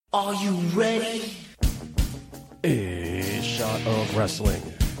Are you ready? A Shot of Wrestling,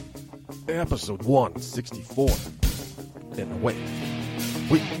 episode 164. And away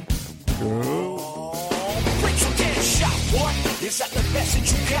we go. Break some damn shot, what? Is that the best that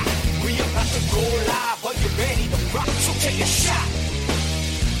you got? We about to go live, are you ready to rock? So take a shot.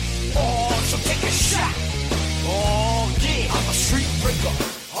 Oh, so take a shot. Oh, yeah. I'm a street breaker.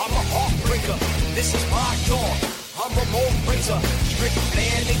 I'm a heartbreaker. This is my dawn. I'm a Ramon Razor. Strip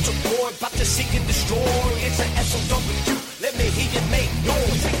man, nature boy. About to seek and destroy. It's an SOW. Let me hear you make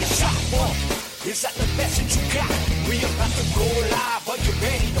noise. Take a shot, what? Is that the best that you got? We about to go live. Are you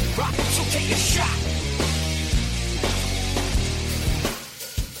ready to rock? So take a shot.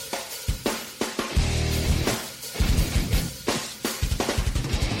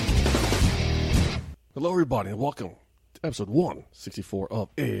 Hello, everybody, and welcome to episode 164 of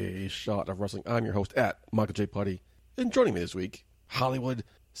A Shot of Wrestling. I'm your host at Michael J. Putty, and joining me this week, Hollywood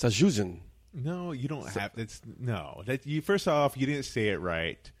Sajuzin. No, you don't have. It's no. That you first off, you didn't say it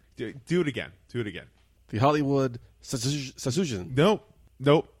right. Do it again. Do it again. The Hollywood Sajuzin.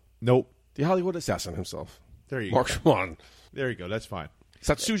 Nope. The Hollywood assassin himself. There you Mark go. Schwann. There you go. That's fine.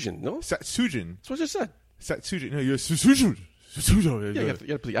 Satsujin, no? Satsujin. That's what I just said. Satsujin. No, you're Satsujin. Yeah, you have to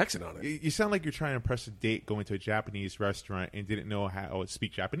put the accent on it. You sound like you're trying to impress a date going to a Japanese restaurant and didn't know how to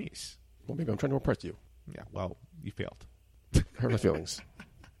speak Japanese. Well, maybe I'm trying to impress you. Yeah, well, you failed. Hurt my feelings.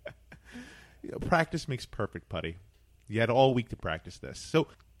 Practice makes perfect, Putty. You had all week to practice this. So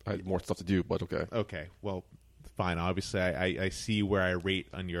I had more stuff to do, but okay. Okay, well, fine. Obviously, I see where I rate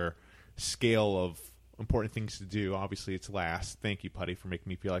on your scale of important things to do. Obviously, it's last. Thank you, Putty, for making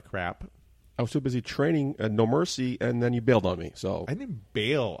me feel like crap. I was too busy training at No Mercy, and then you bailed on me, so... I didn't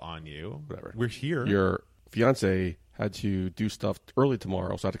bail on you. Whatever. We're here. Your fiance had to do stuff early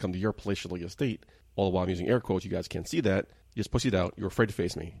tomorrow, so I had to come to your palatial estate. All the while I'm using air quotes. You guys can't see that. You just pussied out. You were afraid to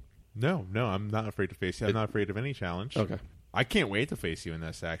face me. No, I'm not afraid to face you. I'm not afraid of any challenge. Okay. I can't wait to face you in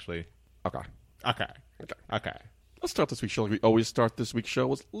this, actually. Okay. Let's start this week's show like we always start this week's show. It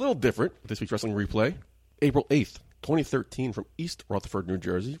was a little different. This week's Wrestling Replay. April 8th, 2013, from East Rutherford, New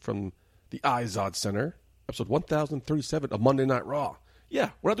Jersey, from the Izod Center, episode 1037 of Monday Night Raw. Yeah,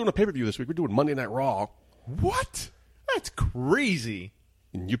 we're not doing a pay-per-view this week. We're doing Monday Night Raw. What? That's crazy.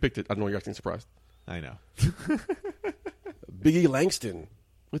 And you picked it. I don't know, you're acting surprised. I know. Big E Langston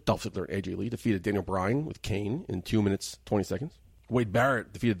with Dolph Ziggler and AJ Lee defeated Daniel Bryan with Kane in 2 minutes, 20 seconds. Wade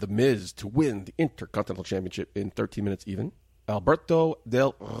Barrett defeated The Miz to win the Intercontinental Championship in 13 minutes even. Alberto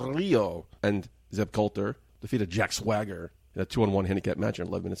Del Rio and Zeb Coulter defeated Jack Swagger in a 2-on-1 handicap match in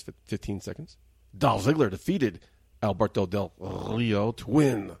 11 minutes, 15 seconds. Dolph Ziggler defeated Alberto Del Rio to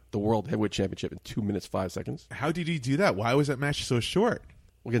win the World Heavyweight Championship in 2 minutes, 5 seconds. How did he do that? Why was that match so short?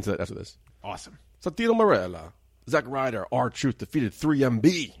 We'll get into that after this. Awesome. Santino Marella, Zack Ryder, R-Truth defeated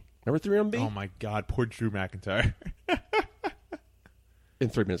 3MB. Remember 3MB? Oh, my God. Poor Drew McIntyre. In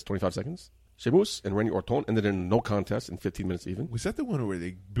 3 minutes, 25 seconds. Sheamus and Randy Orton ended in no contest in 15 minutes even. Was that the one where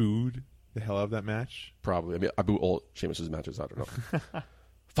they booed the hell out of that match? Probably. I mean, I boo all Sheamus' matches. I don't know.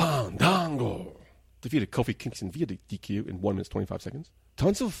 Fandango defeated Kofi Kingston via DQ in 1 minute, 25 seconds.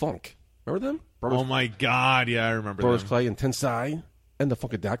 Tons of Funk. Remember them? Oh, my God. Yeah, I remember Brothers them. Clay and Tensai and the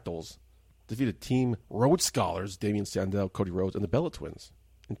Funkadactyls defeated Team Rhodes Scholars, Damian Sandow, Cody Rhodes, and the Bella Twins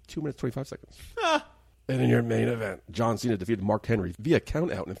in 2 minutes, 25 seconds. And in your main event, John Cena defeated Mark Henry via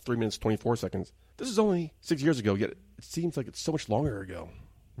countout in 3 minutes, 24 seconds. This is only 6 years ago, yet it seems like it's so much longer ago.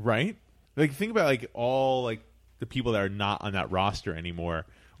 Right? Like, think about, like, all, like, the people that are not on that roster anymore,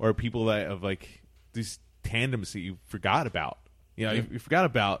 or people that have, like, these tandems that you forgot about. You know, you forgot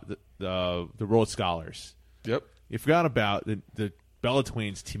about the Rhodes Scholars. Yep. You forgot about the Bella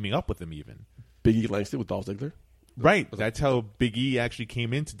Twins teaming up with them, even. Big E Langston with Dolph Ziggler. Right. That's how Big E actually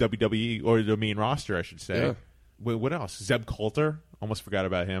came into WWE, or the main roster, I should say. Yeah. What else? Zeb Coulter. Almost forgot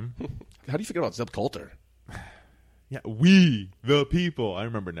about him. How do you forget about Zeb Coulter? Yeah, we, the people. I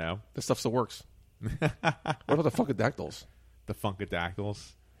remember now. This stuff still works. What about the Funkadactyls? The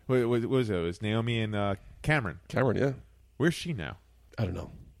Funkadactyls. What was it? It was Naomi and Cameron. Cameron, yeah. Where's she now? I don't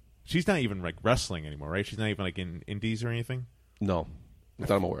know. She's not even, like, wrestling anymore, right? She's not even, like, in indies or anything? No. Not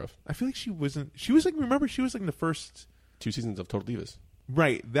that I'm aware of. I feel like she wasn't. She was, like, remember, she was, like, in the first 2 seasons of Total Divas.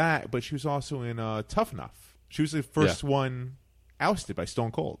 Right, that, but she was also in Tough Enough. She was the first one ousted by Stone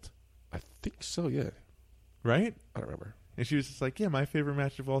Cold. I think so, yeah. Right? I don't remember. And she was just like, yeah, my favorite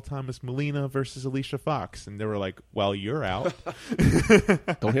match of all time is Melina versus Alicia Fox. And they were like, well, you're out.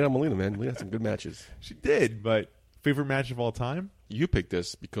 Don't hate on Melina, man. Melina had some good matches. She did, but favorite match of all time? You picked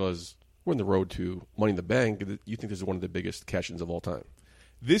this because we're on the road to Money in the Bank. You think this is one of the biggest cash-ins of all time.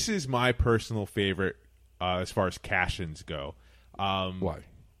 This is my personal favorite as far as cash-ins go. Why?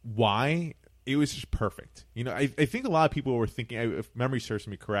 why, it was just perfect. You know, I think a lot of people were thinking, if memory serves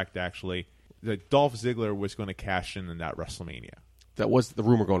me correct, actually, that Dolph Ziggler was going to cash in that WrestleMania. That was the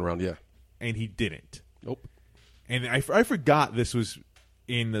rumor going around, yeah. And he didn't. Nope. And I forgot this was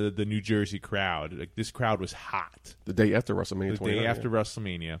in the New Jersey crowd. Like, this crowd was hot. The day after WrestleMania. The day after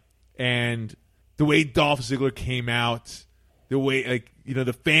WrestleMania. And the way Dolph Ziggler came out, the way, like, you know,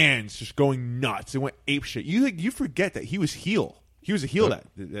 the fans just going nuts. They went apeshit. You forget that he was heel. He was a heel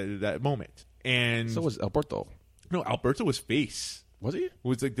that moment. And so was Alberto. No, Alberto was face. Was he? It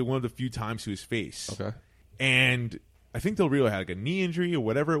was like one of the few times he was face. Okay. And I think Del Rio had like a knee injury or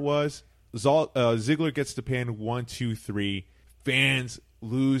whatever it was. Ziggler gets the pin 1, 2, 3. Fans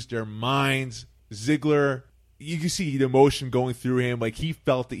lose their minds. Ziggler, you can see the emotion going through him. Like, he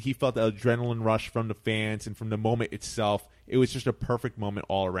felt the adrenaline rush from the fans and from the moment itself. It was just a perfect moment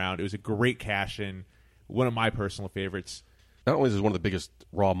all around. It was a great cash in. One of my personal favorites. Not only is this one of the biggest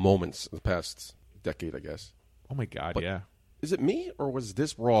Raw moments of the past decade, I guess. Oh my God, but yeah. Is it me, or was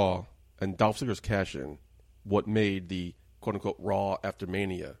this Raw and Dolph Ziggler's cash in what made the quote unquote Raw after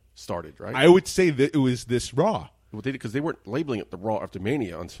Mania started, right? I would say that it was this Raw. Because they weren't labeling it the Raw after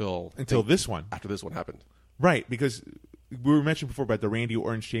Mania until this one. After this one happened. Right, because we were mentioned before about the Randy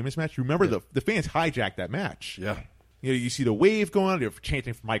Orton Sheamus match. Remember, the fans hijacked that match. Yeah. You know, you see the wave going on. They were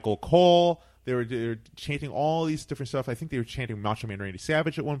chanting for Michael Cole. They were chanting all these different stuff. I think they were chanting Macho Man Randy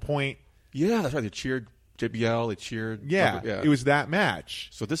Savage at one point. Yeah, that's right. They cheered JBL. They cheered. Yeah, it was that match.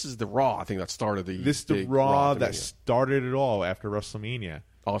 So this is the Raw, I think, that started the. This is the Raw that started it all after WrestleMania.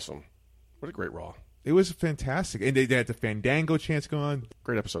 Awesome. What a great Raw. It was fantastic. And they had the Fandango chants going on.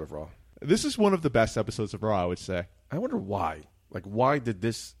 Great episode of Raw. This is one of the best episodes of Raw, I would say. I wonder why. Like, why did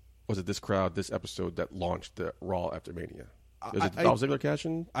this... Was it this crowd, this episode that launched the Raw after Mania? Was it the Dolph Ziggler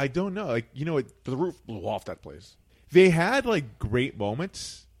cash-in? I don't know. Like, you know, the roof blew off that place. They had, like, great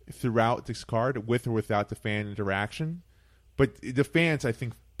moments throughout this card, with or without the fan interaction. But the fans, I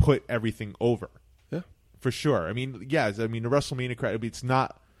think, put everything over. Yeah. For sure. I mean, the WrestleMania crowd, it's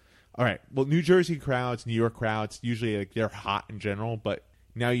not... All right. Well, New Jersey crowds, New York crowds, usually, like, they're hot in general, but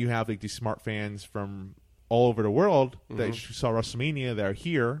now you have, like, these smart fans from all over the world that saw WrestleMania that are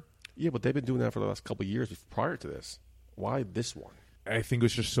here. Yeah, but they've been doing that for the last couple of years prior to this. Why this one? I think it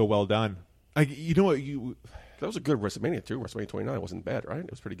was just so well done. You know what? That was a good WrestleMania, too. WrestleMania 29 wasn't bad, right? It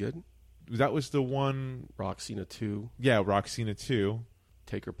was pretty good. That was the one... Rock Cena 2. Yeah, Rock Cena 2.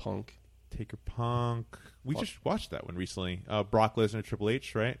 Taker Punk. We just watched that one recently. Brock Lesnar, Triple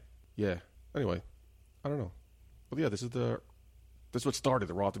H, right? Yeah. Anyway, I don't know. But yeah, this is what started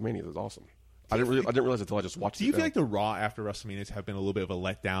the Raw after Mania. It was awesome. I didn't realize it until I just watched it. Do you feel like the Raw after WrestleMania have been a little bit of a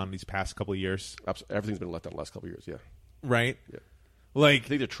letdown these past couple of years? Absolutely. Everything's been let down the last couple of years, yeah. Right? Yeah. Like, I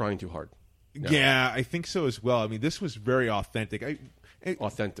think they're trying too hard. Yeah, I think so as well. I mean, this was very authentic.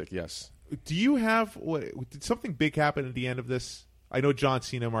 Authentic, yes. Do you have... Did something big happen at the end of this? I know John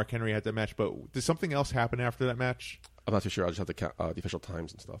Cena and Mark Henry had that match, but did something else happen after that match? I'm not too sure. I just have the official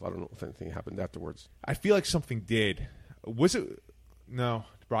times and stuff. I don't know if anything happened afterwards. I feel like something did. Was it... No,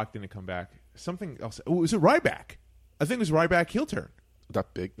 Brock didn't come back. Something else. Oh, was it Ryback? I think it was Ryback heel turn. Was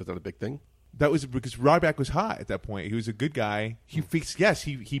that big? Was that a big thing? That was because Ryback was hot at that point. He was a good guy. He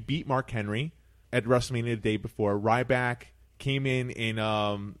beat Mark Henry at WrestleMania the day before. Ryback came in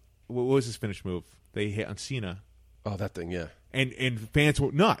what was his finish move? They hit on Cena. Oh, that thing, yeah. And fans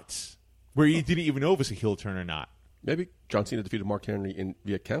were nuts. Where you didn't even know if it was a heel turn or not. Maybe John Cena defeated Mark Henry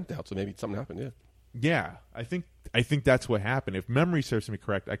via countdown, so maybe something happened, yeah. Yeah, I think that's what happened. If memory serves me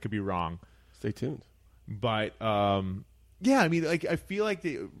correct, I could be wrong. Stay tuned. But yeah, I mean, like, I feel like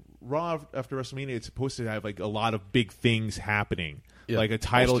the Raw after WrestleMania, it's supposed to have like a lot of big things happening, like a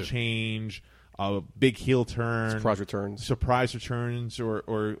title change, a big heel turn, surprise returns,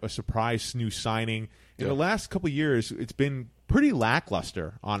 or a surprise new signing. In the last couple of years, it's been pretty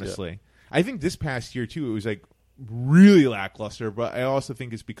lackluster, honestly. Yeah. I think this past year too, it was like really lackluster. But I also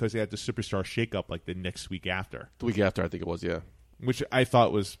think it's because they had the Superstar shakeup like the next week after. The week after, I think it was, yeah. Which I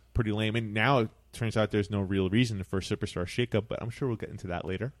thought was pretty lame. And now it turns out there's no real reason for a Superstar shakeup, but I'm sure we'll get into that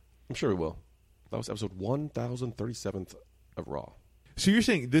later. I'm sure we will. That was episode 1037th of Raw. So you're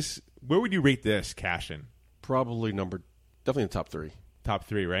saying this, where would you rate this cash-in? Probably definitely in the top 3. Top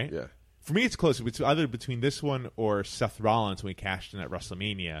 3, right? Yeah. For me, it's close. It's either between this one or Seth Rollins when he cashed in at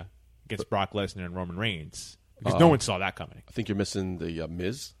WrestleMania against Brock Lesnar and Roman Reigns. Because no one saw that coming. I think you're missing the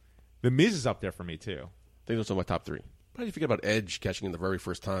Miz. The Miz is up there for me, too. I think those are my top 3. How do you forget about Edge catching in the very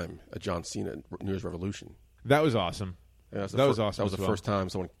first time at John Cena at New Year's Revolution? That was awesome. Yeah, that was awesome. That was the first time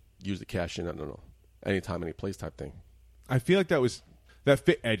someone used the cash in. I don't know. Anytime, any place type thing. I feel like that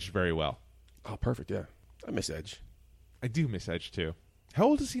fit Edge very well. Oh, perfect, yeah. I miss Edge. I do miss Edge, too. How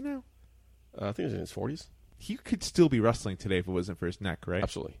old is he now? I think he's in his 40s. He could still be wrestling today if it wasn't for his neck, right?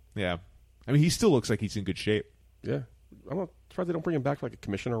 Absolutely. Yeah. I mean, he still looks like he's in good shape. Yeah. I'm not surprised they don't bring him back for like a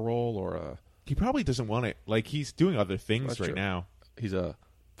commissioner role or a... He probably doesn't want it. Like, he's doing other things That's right true. now. He's a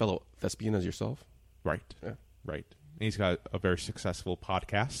fellow thespian as yourself. Right. Yeah. Right. And he's got a very successful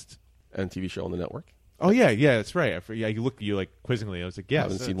podcast. And TV show on the network. Oh, yeah, you looked at you like quizzingly. I was like, yes. I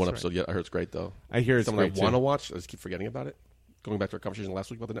haven't seen one that's episode yet. I heard it's great, though. I hear it's something great, I want to too. watch. I just keep forgetting about it. Going back to our conversation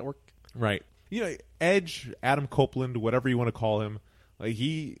last week about the network. Right. You know, Edge, Adam Copeland, whatever you want to call him, like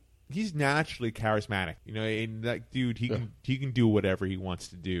he's naturally charismatic. You know, and that dude, he can do whatever he wants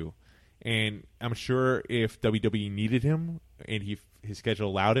to do. And I'm sure if WWE needed him and his schedule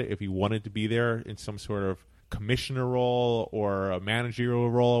allowed it, if he wanted to be there in some sort of commissioner role or a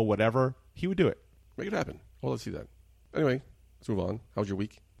managerial role or whatever, he would do it. Make it happen. Oh, let's see that. Anyway, let's move on. How was your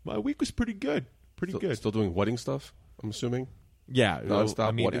week? My week was pretty good. Pretty good. Still doing wedding stuff, I'm assuming? Yeah. Non-stop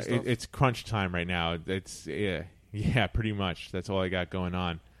I mean, wedding stuff? it's crunch time right now. It's yeah, pretty much. That's all I got going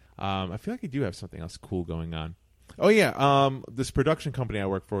on. I feel like I do have something else cool going on. Oh, yeah. This production company I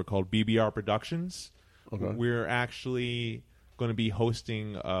work for called BBR Productions. Okay. We're actually going to be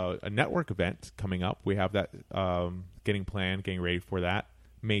hosting a network event coming up. We have that getting planned, getting ready for that,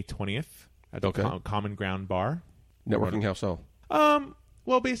 May 20th at the Common Ground Bar. Networking, how so?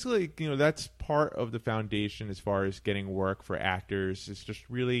 Well, basically, you know, that's part of the foundation as far as getting work for actors. It's just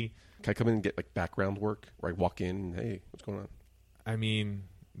really... Can I come in and get like background work where I walk in and, hey, what's going on? I mean,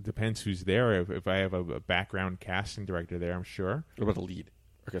 depends who's there. If I have a background casting director there, I'm sure. What about a lead?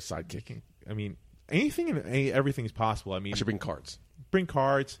 Like a sidekick? I mean, anything and everything is possible. I mean, I should bring cards. Bring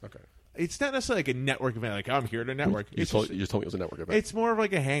cards. Okay. It's not necessarily like a network event. Like, I'm here to network. You just told me it was a network event. It's more of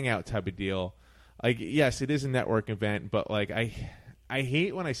like a hangout type of deal. Like, yes, it is a network event, but like I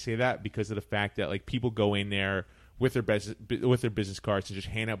hate when I say that because of the fact that like people go in there with their business cards and just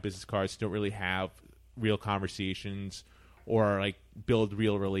hand out business cards, don't really have real conversations or like build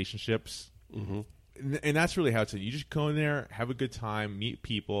real relationships. Mm-hmm. And that's really how it's. You just go in there, have a good time, meet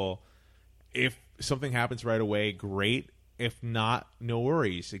people. If something happens right away, great. If not, no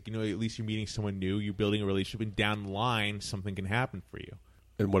worries. Like, you know, at least you're meeting someone new. You're building a relationship, and down the line, something can happen for you.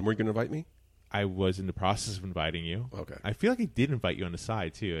 And when were you going to invite me? I was in the process of inviting you. Okay. I feel like I did invite you on the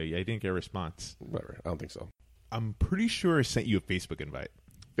side, too. I didn't get a response. Whatever. I don't think so. I'm pretty sure I sent you a Facebook invite.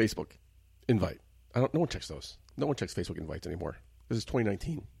 Facebook. Invite. No one checks those. No one checks Facebook invites anymore. This is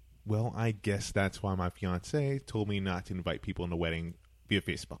 2019. Well, I guess that's why my fiance told me not to invite people in the wedding via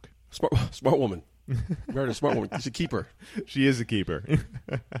Facebook. Smart woman. Married a smart woman. You should keep her. She is a keeper.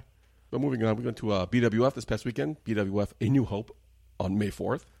 But moving on, we went to BWF this past weekend. BWF A New Hope on May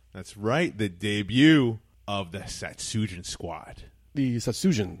 4th. That's right. The debut of the Satsujin Squad. The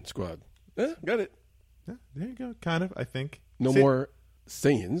Satsujin Squad. Got it. Yeah, there you go. Kind of, I think. No more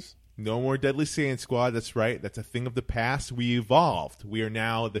Saiyans. No more Deadly Saiyan Squad. That's right. That's a thing of the past. We evolved. We are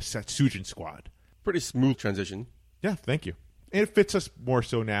now the Satsujin Squad. Pretty smooth transition. Yeah, thank you. And it fits us more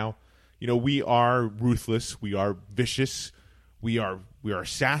so now. You know, we are ruthless. We are vicious. We are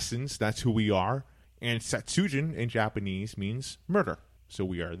assassins. That's who we are. And Satsujin in Japanese means murder. So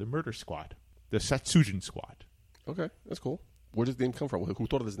we are the Murder Squad. The Satsujin Squad. Okay, that's cool. Where does the name come from? Who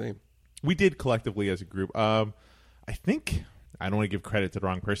thought of this name? We did collectively as a group. I think, I don't want to give credit to the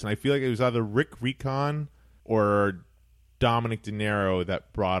wrong person. I feel like it was either Rick Recon or Dominic De Niro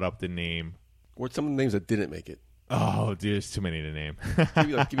that brought up the name. Or some of the names that didn't make it. Oh, dude, there's too many to name. Give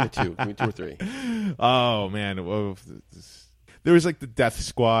me a two. Give me two or three. Oh, man. Well, there was like the Death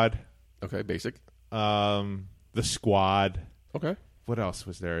Squad. Okay, basic. The Squad. Okay. What else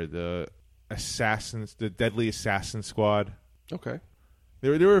was there? The Assassins, the Deadly Assassin Squad. Okay.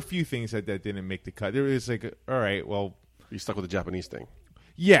 There were a few things that didn't make the cut. There was like, all right, well. You stuck with the Japanese thing.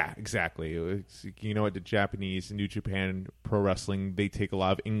 Yeah, exactly. You know what? The Japanese, New Japan Pro Wrestling, they take a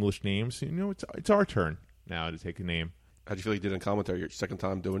lot of English names. You know, it's our turn now to take a name. How do you feel you did in commentary your second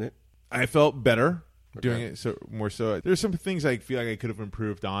time doing it? I felt better doing it. So more so. There's some things I feel like I could have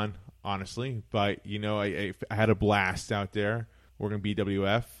improved on, honestly. But, you know, I had a blast out there working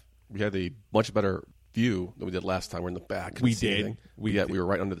BWF. We had a much better view than we did last time. We're in the back. We did. We were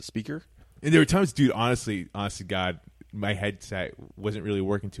right under the speaker. And there were times, dude, honestly, God, my headset wasn't really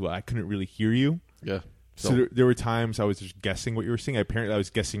working too well. I couldn't really hear you. Yeah. So there were times I was just guessing what you were saying. Apparently, I was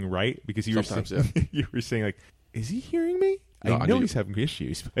guessing right because you were saying, you were saying like, "Is he hearing me?" No, I know he's having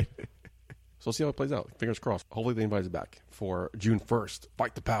issues, but so we'll see how it plays out. Fingers crossed. Hopefully, they invite us back for June 1st.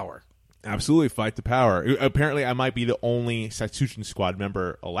 Fight the Power. Absolutely, fight the power. Apparently, I might be the only Satsujin Squad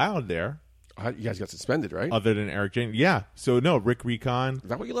member allowed there. You guys got suspended, right? Other than Eric Jane. Yeah. So, no, Rick Recon. Is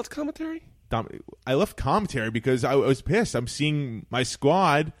that what you left commentary? I left commentary because I was pissed. I'm seeing my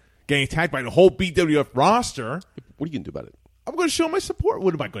squad getting attacked by the whole BWF roster. What are you going to do about it? I'm going to show my support.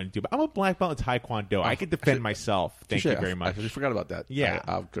 What am I going to do? I'm a black belt in Taekwondo. I can defend myself. Thank you very much. I just forgot about that. Yeah.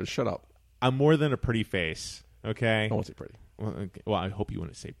 I'm going to shut up. I'm more than a pretty face, okay? I won't say pretty. Well, I hope you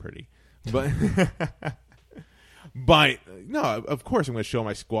wouldn't say pretty. But, but no, of course I'm going to show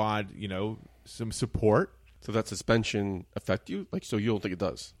my squad, some support. So that suspension affect you? So you don't think it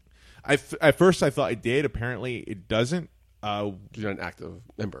does? At first I thought it did. Apparently it doesn't. You're not an active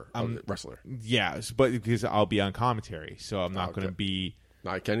member, wrestler. Yes, but because I'll be on commentary, so I'm not going to be.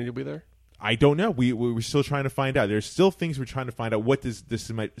 Now, Kennedy will be there? I don't know. We're still trying to find out. There's still things we're trying to find out. What does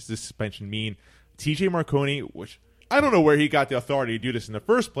this suspension mean? TJ Marconi, which I don't know where he got the authority to do this in the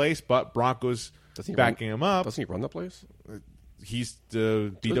first place, but Broncos backing him up. Doesn't he run the place? He's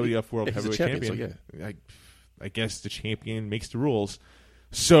the BWF World Heavyweight Champion. So I guess the champion makes the rules.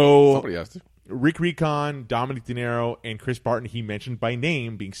 So somebody has to. Rick Recon, Dominic De Niro, and Chris Barton, he mentioned by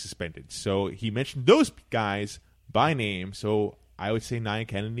name being suspended. So he mentioned those guys by name. So I would say Nia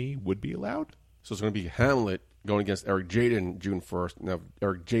Kennedy would be allowed. So it's going to be Hamlet going against Eric Jaden June 1st. Now,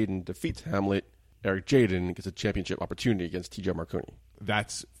 Eric Jaden defeats Hamlet. Eric Jaden gets a championship opportunity against TJ Marconi.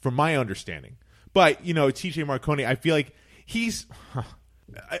 That's from my understanding. But, TJ Marconi, I feel like he's...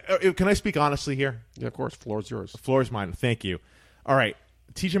 Can I speak honestly here? Yeah, of course. Floor is yours. Floor is mine. Thank you. All right.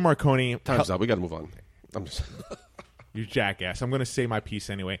 TJ Marconi. Time's up. We got to move on. I'm just. You jackass. I'm going to say my piece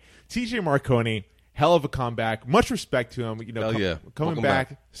anyway. TJ Marconi, hell of a comeback. Much respect to him. Coming Welcome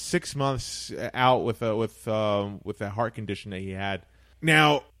back 6 months out with that heart condition that he had.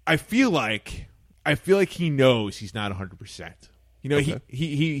 Now I feel like he knows he's not 100%. Okay.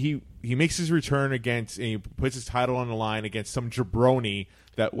 He makes his return against, and he puts his title on the line against some jabroni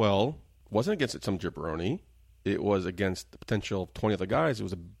that wasn't against some jabroni. It was against the potential 20 other guys. It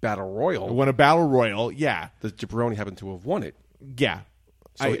was a battle royal. Won a battle royal, yeah. The jabroni happened to have won it. Yeah.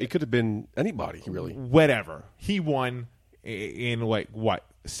 So it could have been anybody, really. Whatever. He won in,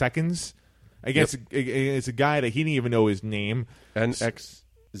 seconds? Against it's a guy that he didn't even know his name.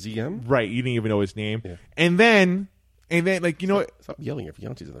 NXZM? Right, you didn't even know his name. Yeah. And then, what? Stop yelling if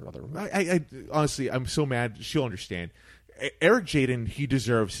Yancey's in the other room. I honestly, I'm so mad. She'll understand. Eric Jaden, he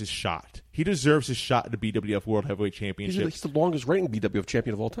deserves his shot. He deserves his shot at the BWF World Heavyweight Championship. He's the longest reigning BWF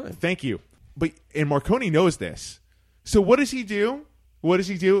champion of all time. Thank you. And Marconi knows this. So what does he do?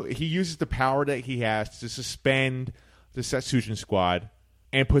 He uses the power that he has to suspend the Setsujin squad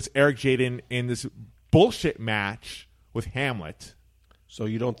and puts Eric Jaden in this bullshit match with Hamlet. So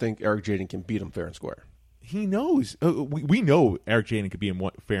you don't think Eric Jaden can beat him fair and square? He knows. We know Eric Jaden could be in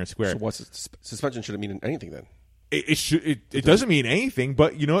fair and square. So what's suspension shouldn't mean anything then? It doesn't mean anything,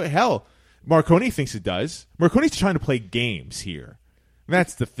 but hell, Marconi thinks it does. Marconi's trying to play games here.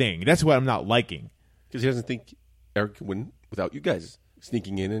 That's the thing. That's what I'm not liking. Because he doesn't think Eric can win without you guys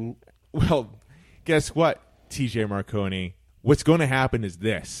sneaking in and... Well, guess what, TJ Marconi? What's going to happen is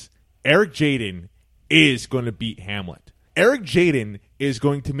this. Eric Jaden is going to beat Hamlet. Eric Jaden is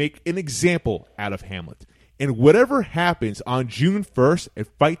going to make an example out of Hamlet. And whatever happens on June 1st at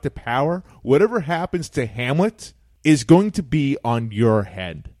Fight to Power, whatever happens to Hamlet is going to be on your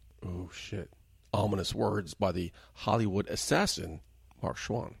head. Oh, shit. Ominous words by the Hollywood assassin, Mark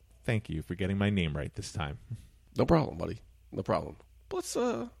Schwann. Thank you for getting my name right this time. No problem, buddy. No problem. But let's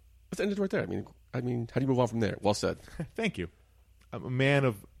end it right there. I mean, how do you move on from there? Well said. Thank you. I'm a man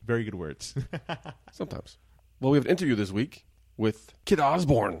of very good words. Sometimes. Well, we have an interview this week with Kid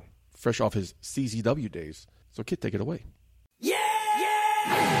Osborne, fresh off his CZW days. So, Kid, take it away. Yeah!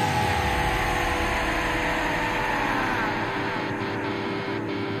 Yeah!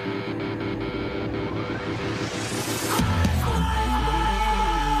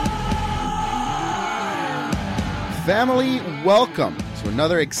 Family, welcome to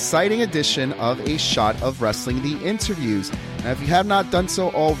another exciting edition of A Shot of Wrestling, the interviews. Now, if you have not done so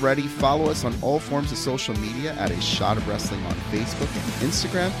already, follow us on all forms of social media at A Shot of Wrestling on Facebook and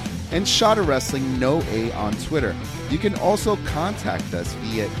Instagram, and Shot of Wrestling, no A, on Twitter. You can also contact us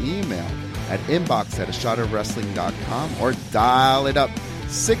via email at inbox@ashotofwrestling.com or dial it up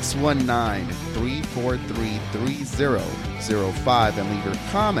 619-343-3005 and leave your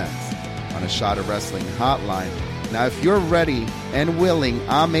comments on A Shot of Wrestling hotline. Now, if you're ready and willing,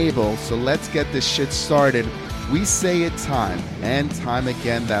 I'm able, so let's get this shit started. We say it time and time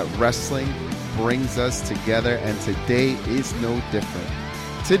again that wrestling brings us together, and today is no different.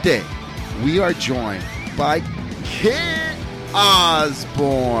 Today, we are joined by Kid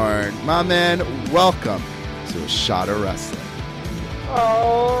Osborne. My man, welcome to A Shot of Wrestling.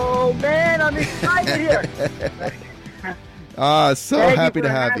 Oh, man, I'm excited here. So happy to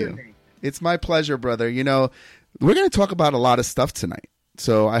have you. It's my pleasure, brother. You know, we're going to talk about a lot of stuff tonight,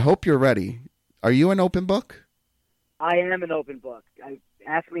 so I hope you're ready. Are you an open book? I am an open book.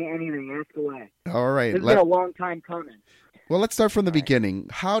 Ask me anything. Ask away. All right. This has been a long time coming. Well, let's start from the beginning.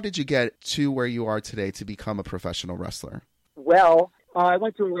 How did you get to where you are today to become a professional wrestler? Well, I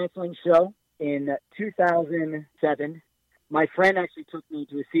went to a wrestling show in 2007. My friend actually took me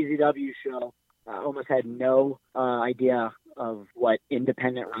to a CZW show. I almost had no idea of what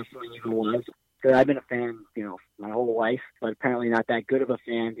independent wrestling even was. Because I've been a fan, my whole life, but apparently not that good of a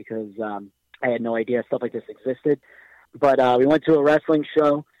fan because I had no idea stuff like this existed. But we went to a wrestling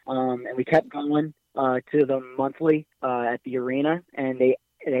show, and we kept going to the monthly at the arena, and they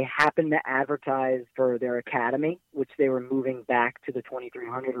happened to advertise for their academy, which they were moving back to the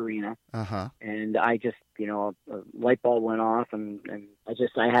 2300 arena. Uh-huh. And I just, a light bulb went off, and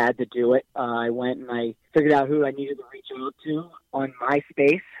I had to do it. I went and I figured out who I needed to reach out to on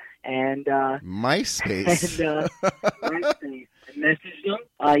MySpace. And MySpace. MySpace. I messaged him.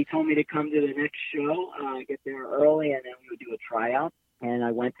 He told me to come to the next show, get there early, and then we would do a tryout. And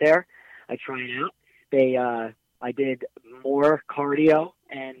I went there. I tried out. I did more cardio,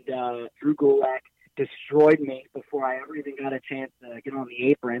 and Drew Gulak destroyed me before I ever even got a chance to get on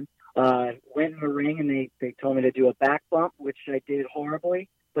the apron. Went in the ring, and they told me to do a back bump, which I did horribly,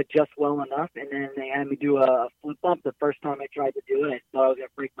 but just well enough. And then they had me do a flip bump. The first time I tried to do it, I thought I was going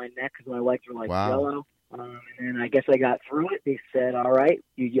to break my neck because my legs were like jello. And then I guess I got through it. They said, all right,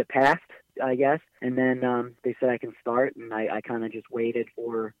 you passed, I guess. And then they said I can start, and I kind of just waited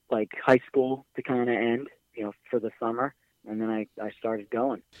for like high school to kind of end, for the summer. And then I started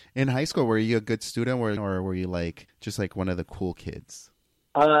going. In high school, were you a good student or were you just like one of the cool kids?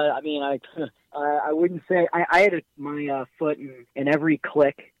 I wouldn't say I had my foot in every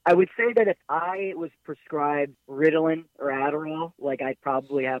clique. I would say that if I was prescribed Ritalin or Adderall, I'd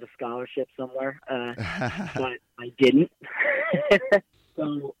probably have a scholarship somewhere, but I didn't.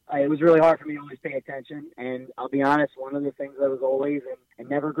 So it was really hard for me to always pay attention. And I'll be honest, one of the things I was always and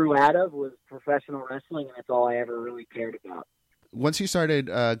never grew out of was professional wrestling, and that's all I ever really cared about. Once you started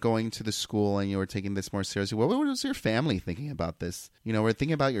going to the school and you were taking this more seriously, what was your family thinking about this? Were they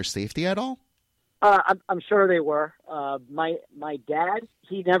thinking about your safety at all? I'm sure they were. My dad,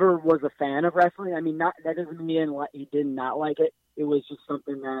 he never was a fan of wrestling. I mean, that doesn't mean he did not like it. It was just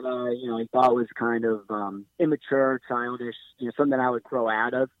something that he thought was kind of immature, childish, something I would grow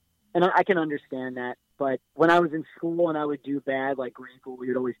out of. And I can understand that. But when I was in school and I would do bad, like grade school, we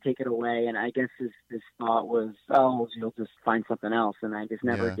would always take it away. And I guess his thought was, you'll just find something else. And I just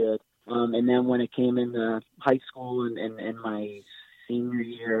never did. And then when it came into high school and my senior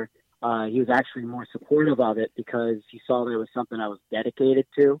year, he was actually more supportive of it because he saw that it was something I was dedicated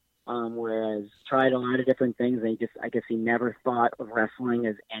to. Whereas tried a lot of different things, and I guess he never thought of wrestling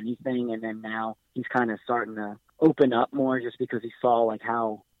as anything. And then now he's kind of starting to open up more just because he saw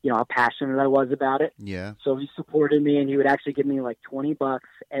how passionate I was about it. Yeah. So he supported me, and he would actually give me $20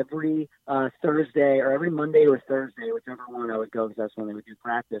 every Thursday or every Monday or Thursday, whichever one I would go, because that's when they would do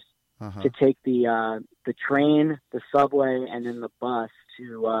practice, to take the train, the subway, and then the bus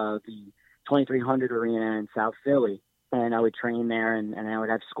to the 2300 arena in South Philly. And I would train there, and I would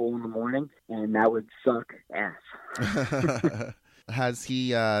have school in the morning, and that would suck ass. Has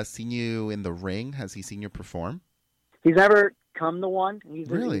he seen you in the ring? Has he seen you perform? He's never come to one. He's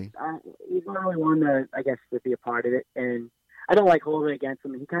not really one to, I guess, to be a part of it. And I don't like holding it against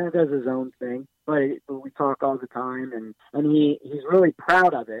him. He kind of does his own thing, but we talk all the time, and he's really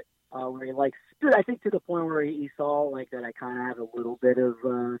proud of it. Where he likes, I think, to the point where he saw that I kind of have a little bit of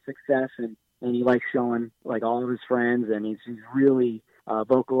success, and he likes showing all of his friends, and he's really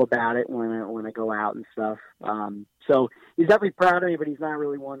vocal about it when I go out and stuff. So he's definitely proud of me, but he's not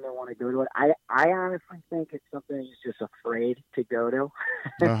really one that want to go to it. I honestly think it's something he's just afraid to go to.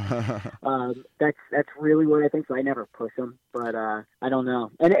 That's really what I think. So I never push him, but I don't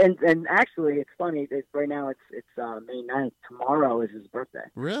know. And actually, it's funny. Right now it's May 9th. Tomorrow is his birthday.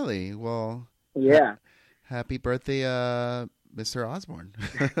 Really? Well, yeah. Happy birthday, Mr. Osborne.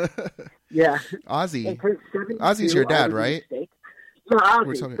 Yeah. Ozzy. Ozzy's your dad, right? No,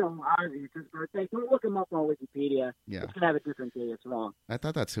 Ozzy. It's his birthday. Don't look him up on Wikipedia. Yeah. It's going to have a different day. It's wrong. I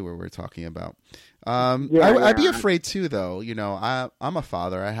thought that's who we were talking about. I'd be afraid too, though. I'm a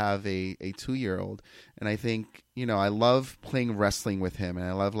father. I have a 2-year-old, and I think, I love playing wrestling with him, and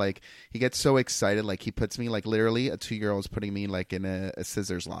I love, he gets so excited. He puts me, literally, a 2-year-old's putting me, in a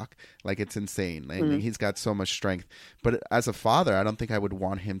scissors lock. It's insane. He's got so much strength. But as a father, I don't think I would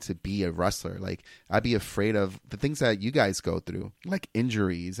want him to be a wrestler. I'd be afraid of the things that you guys go through,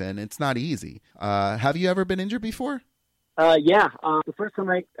 injuries, and it's not easy. Have you ever been injured before? Yeah. The first time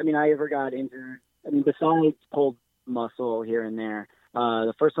I ever got injured, besides pulled muscle here and there,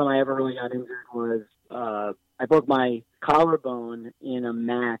 the first time I ever really got injured was I broke my collarbone in a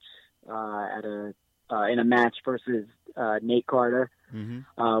match in a match versus Nate Carter,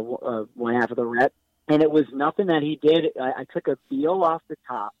 one half of the rep, and it was nothing that he did. I took a feel off the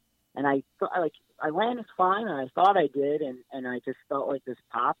top, and I landed fine, and I thought I did, and I just felt like this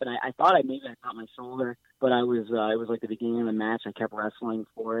pop, and I thought maybe I caught my shoulder, but it was like the beginning of the match. I kept wrestling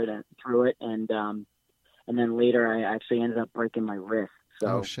for it and through it, and then later I actually ended up breaking my wrist. So,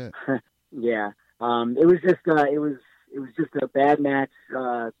 Oh shit! yeah, it was just a bad match.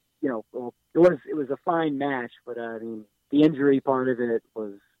 It was a fine match, but the injury part of it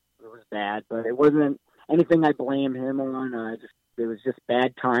was bad, but it wasn't anything I blame him on. It was just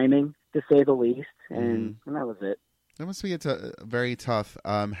bad timing, to say the least, and that was it. That must be very tough.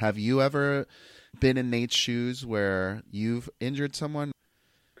 Have you ever been in Nate's shoes where you've injured someone?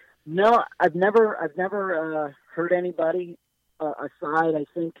 No, I've never hurt anybody aside. I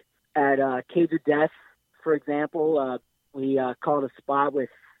think at Cage of Death, for example, we called a spot with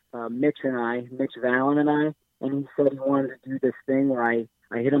Mitch Vallon and I, and he said he wanted to do this thing where I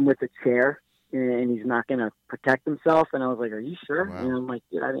hit him with a chair, and he's not going to protect himself. And I was like, "Are you sure?" Wow. And I'm like,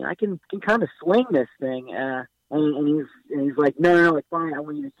 I can kind of swing this thing. And he's like, no, it's fine. I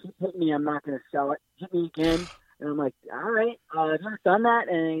want you to keep hitting me. I'm not going to sell it. Hit me again. And I'm like, all right, I've never done that.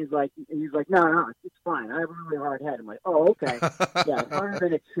 And he's like, no, it's fine. I have a really hard head. I'm like, oh, okay, yeah, it's harder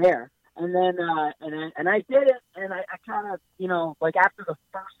than a chair. And then and I did it, and I kind of, like after the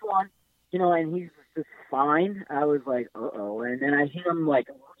first one, and he's just fine. I was like, and then I hit him like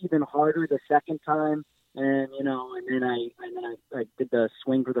even harder the second time, and then I did the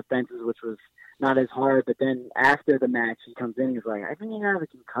swing for the fences, which was not as hard. But then after the match, he comes in, he's like, I think you have a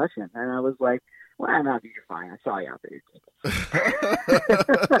concussion, and I was like, well, no, you're fine. I saw you out there.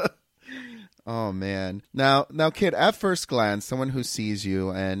 Oh man. Now, kid, at first glance, someone who sees you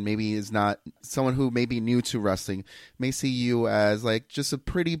and maybe is not someone who may be new to wrestling may see you as like just a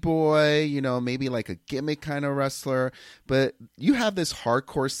pretty boy, maybe like a gimmick kind of wrestler, but you have this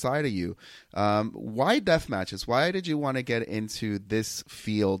hardcore side of you. Why death matches? Why did you want to get into this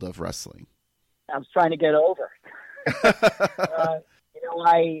field of wrestling? I was trying to get over.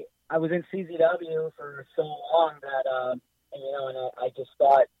 I was in CZW for so long that, and I just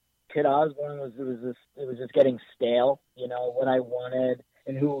thought Kid Osbourne it was just getting stale, what I wanted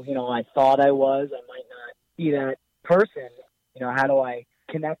and who, I thought I was. I might not be that person. How do I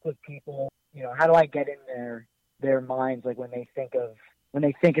connect with people? How do I get in their minds? Like when they think of CZW, when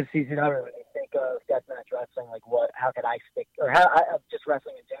they think of deathmatch wrestling, like how could I stick, or just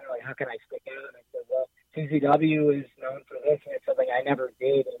wrestling in general, like how can I stick out? And I said, well, CZW is known for this, and it's something I never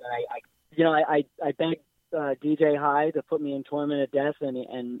did. And I begged DJ Hyde to put me in Tournament of Death, and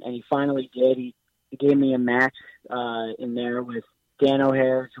he finally did. He gave me a match in there with Dan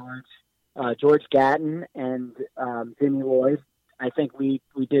O'Hare, George Gatton, and Jimmy Lloyd. I think we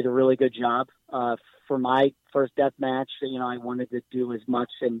did a really good job. For my first death match, I wanted to do as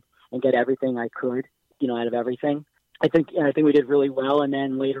much and get everything I could, out of everything. I think we did really well. And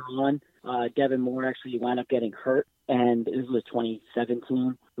then later on, Devin Moore actually wound up getting hurt, and this was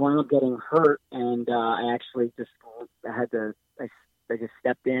 2017. He wound up getting hurt, and I actually just I just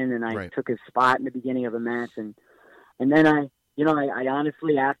stepped in and I took his spot in the beginning of a match, and then I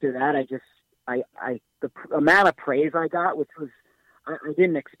honestly after that the amount of praise I got, which was I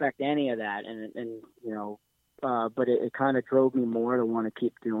didn't expect any of that, but it kind of drove me more to want to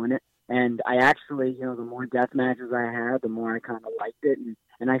keep doing it. And I actually, the more death matches I had, the more I kind of liked it.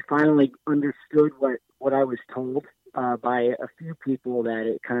 And I finally understood what I was told by a few people, that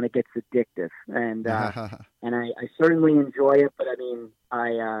it kind of gets addictive. And and I certainly enjoy it. But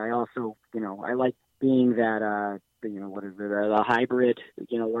I also, I like being that, a hybrid,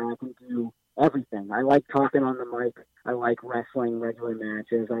 where I can do everything. I like talking on the mic. I like wrestling regular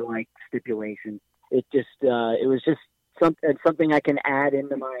matches. I like stipulation. It was just something I can add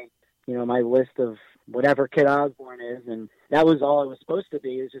into my my list of whatever Kid Osbourne is, and that was all it was supposed to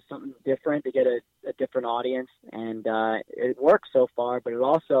be. It was just something different to get a different audience, and it worked so far, but it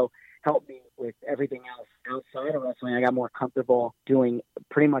also helped me with everything else outside of wrestling. I got more comfortable doing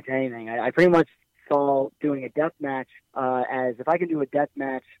pretty much anything. I pretty much saw doing a death match as if I can do a death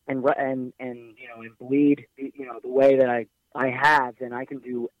match and bleed, the way that I have, then I can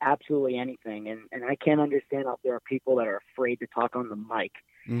do absolutely anything. And I can't understand how there are people that are afraid to talk on the mic.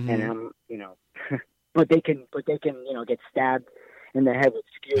 Mm-hmm. And but they can get stabbed in the head with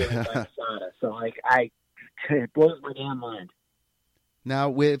skewers by Masada. So it blows my damn mind. Now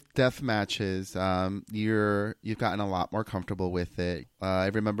with death matches, you've gotten a lot more comfortable with it. I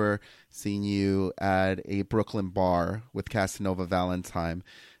remember seeing you at a Brooklyn bar with Casanova Valentine.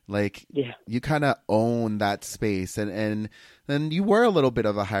 Like, Yeah. you kind of own that space, and then you were a little bit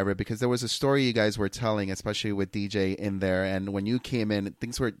of a hybrid because there was a story you guys were telling, especially with DJ in there, and when you came in,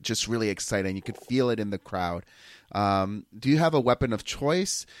 things were just really exciting. You could feel it in the crowd. Do you have a weapon of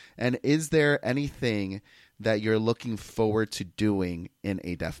choice, and is there anything that you're looking forward to doing in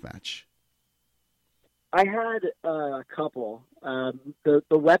a death match? I had a couple. The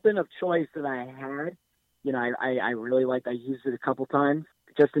weapon of choice that I had, you know, I really liked. I used it a couple times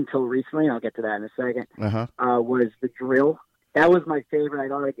just until recently. I'll get to that in a second. Was the drill. That was my favorite. I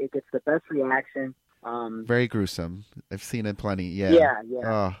thought it gets the best reaction. Very gruesome. I've seen it plenty. Yeah. Yeah.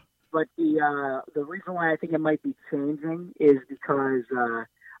 Oh. But the reason why I think it might be changing is because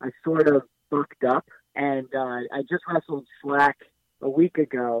I sort of bucked up, and I just wrestled Slack a week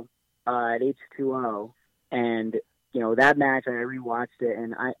ago at H2O, and you know that match I rewatched it,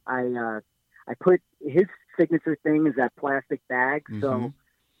 and I put his signature thing is that plastic bag, so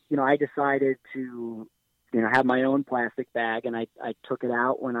you know I decided to have my own plastic bag, and I took it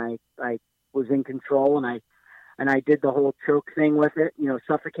out when I was in control, and I did the whole choke thing with it,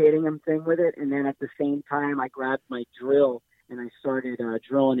 suffocating him thing with it. And then at the same time, I grabbed my drill and I started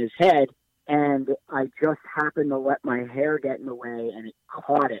drilling his head. And I just happened to let my hair get in the way, and it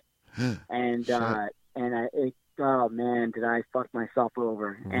caught it. Oh man, did I fuck myself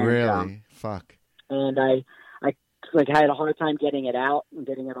over? And, really? Fuck. And I had a hard time getting it out and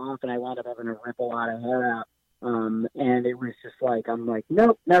getting it off, and I wound up having to rip a lot of hair out. And it was just like, I'm like,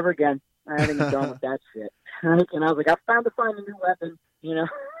 nope, never again. I haven't even done with that shit. And I was like, I find a new weapon,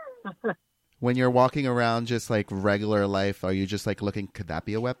 When you're walking around just like regular life, are you just like looking, could that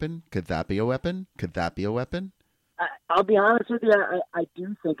be a weapon? Could that be a weapon? Could that be a weapon? I'll be honest with you, I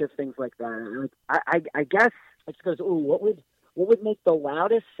do think of things like that. I guess it's because, what would make the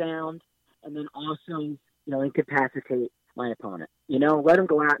loudest sound and then also, incapacitate my opponent? Let him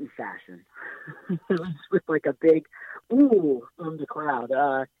go out in fashion. With like a big ooh from the crowd.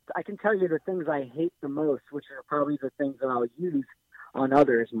 I can tell you the things I hate the most, which are probably the things that I'll use on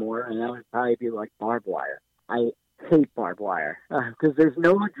others more, and that would probably be like barbed wire. I hate barbed wire because there's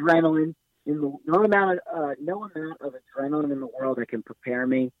no adrenaline no amount of adrenaline in the world that can prepare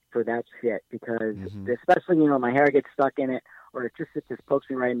me for that shit. Because especially my hair gets stuck in it, or it just pokes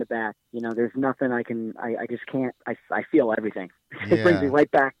me right in the back. There's nothing I just can't. I feel everything. It brings me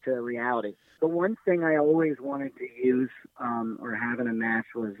right back to reality. The one thing I always wanted to use or have in a match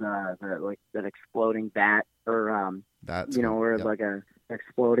was that exploding bat, or like a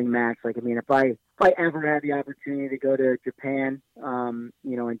exploding match. Like, I mean, if I ever had the opportunity to go to Japan,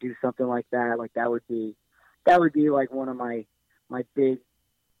 and do something like that, like that would be like one of my big,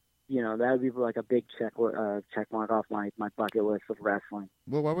 that would be like a big check mark off my bucket list of wrestling.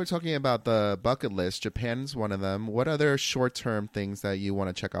 Well, while we're talking about the bucket list, Japan's one of them. What other short-term things that you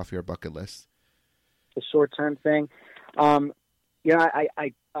want to check off your bucket list? The short-term thing, I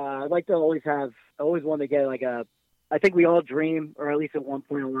like to always want to get like I think we all dream, or at least at one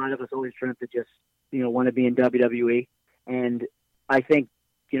point, a lot of us always dreamt to just, want to be in WWE. And I think,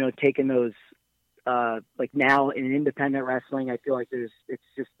 taking those, like now in independent wrestling, I feel like there's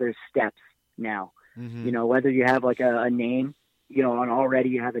steps now. Whether you have like a name, and already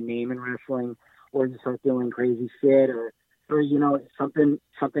you have a name in wrestling, or you start doing crazy shit, or something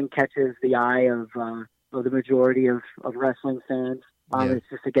catches the eye of the majority of wrestling fans. It's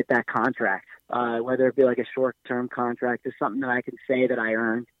just to get that contract, whether it be like a short-term contract or something that I can say that I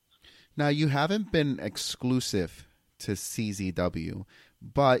earned. Now, you haven't been exclusive to CZW,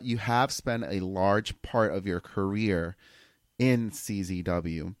 but you have spent a large part of your career in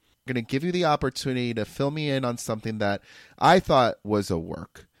CZW. I'm going to give you the opportunity to fill me in on something that I thought was a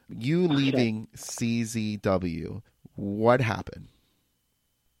work. You leaving CZW, what happened?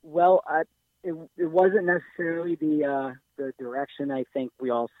 Well, it wasn't necessarily the direction I think we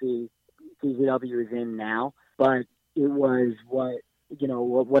all see CZW is in now, but it was what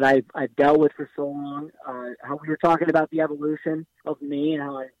I've dealt with for so long. How we were talking about the evolution of me, and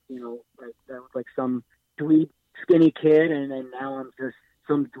how I was like some dweeb skinny kid, and now I'm just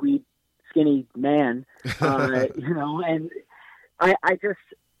some dweeb skinny man, and I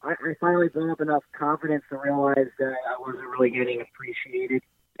finally built up enough confidence to realize that I wasn't really getting appreciated.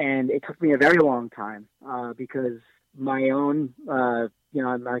 And it took me a very long time because my own,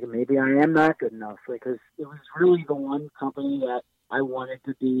 maybe I am not good enough, because it was really the one company that I wanted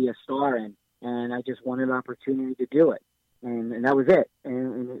to be a star in, and I just wanted an opportunity to do it, and that was it.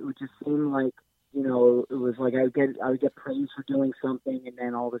 And it would just seem like, it was like like I would get praise for doing something, and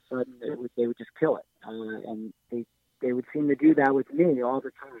then all of a sudden they would just kill it, and they would seem to do that with me all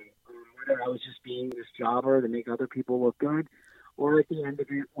the time. Whether I was just being this jobber to make other people look good, or at the end of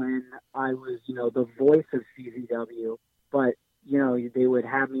it when I was, the voice of CZW, but they would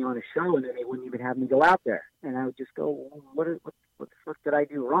have me on a show and then they wouldn't even have me go out there, and I would just go, what the fuck did I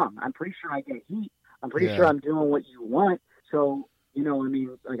do wrong? I'm pretty sure I get heat. I'm pretty sure I'm doing what you want. So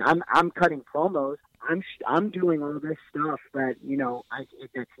like I'm cutting promos. I'm doing all this stuff that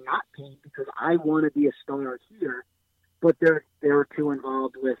that's not paid because I want to be a star here, but they're too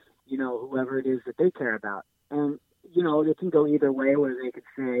involved with whoever it is that they care about, and it can go either way, where they could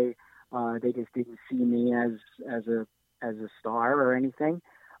say they just didn't see me as a star or anything,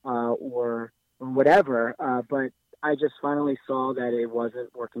 or whatever. But I just finally saw that it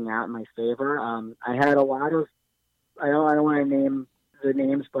wasn't working out in my favor. I had a lot of, I don't want to name the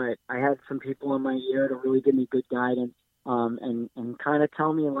names, but I had some people in my ear to really give me good guidance, and kind of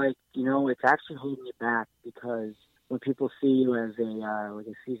tell me it's actually holding you back, because when people see you as a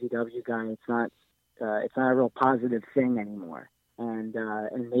CZW guy, it's not a real positive thing anymore, and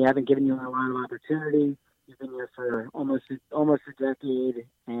they haven't given you a lot of opportunity. You've been here for almost a decade,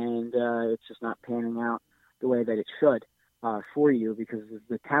 and it's just not panning out the way that it should for you because of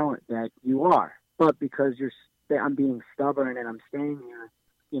the talent that you are. But because I'm being stubborn and I'm staying here,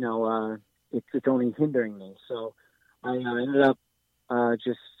 it's only hindering me. So I ended up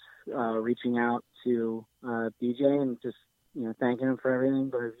just reaching out to BJ and just thanking him for everything,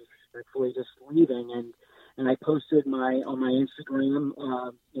 but respectfully just leaving. And I posted on my Instagram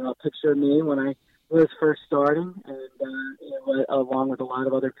a picture of me when I was first starting, and along with a lot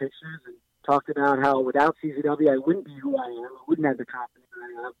of other pictures, and talked about how without CZW I wouldn't be who I am. I wouldn't have the confidence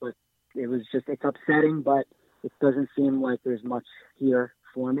I have. But it's upsetting, but it doesn't seem like there's much here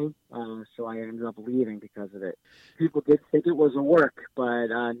for me. So I ended up leaving because of it. People did think it was a work, but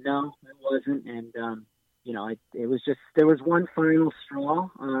no, it wasn't. And it was just, there was one final straw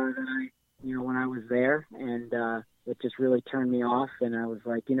that I when I was there, and it just really turned me off. And I was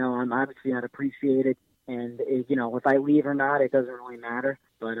like, I'm obviously not appreciated, and if I leave or not, it doesn't really matter.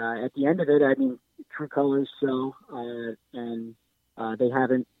 But at the end of it, I mean, True Colors show, and they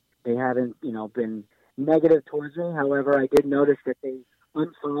haven't been negative towards me. However, I did notice that they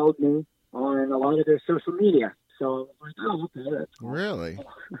unfollowed me on a lot of their social media. So I was like, oh, okay, that's cool. Really?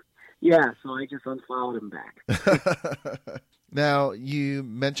 Yeah, so I just unfollowed him back. Now, you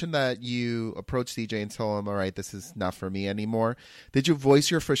mentioned that you approached DJ and told him, all right, this is not for me anymore. Did you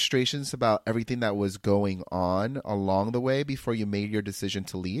voice your frustrations about everything that was going on along the way before you made your decision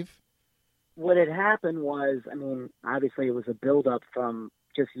to leave? What had happened was, I mean, obviously it was a buildup from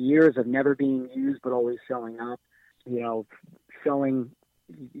just years of never being used but always showing up, showing,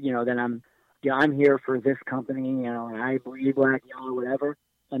 that I'm here for this company, and I bleed black, yellow, whatever.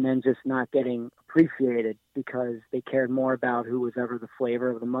 And then just not getting appreciated because they cared more about who was ever the flavor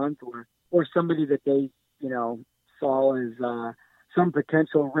of the month, or somebody that they, saw as some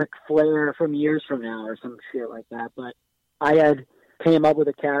potential Ric Flair from years from now or some shit like that. But I had came up with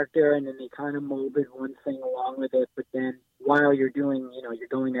a character, and then they kind of molded one thing along with it. But then while you're doing, you're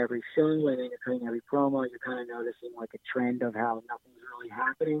going to every show and then you're cutting every promo, you're kind of noticing like a trend of how nothing's really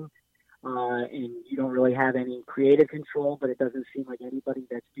happening. And you don't really have any creative control, but it doesn't seem like anybody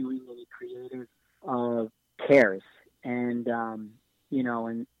that's doing any creative cares. And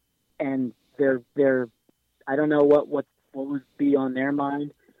and they're I don't know what would be on their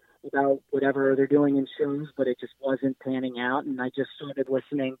mind about whatever they're doing in shows, but it just wasn't panning out. And I just started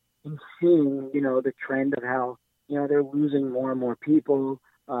listening and seeing the trend of how they're losing more and more people.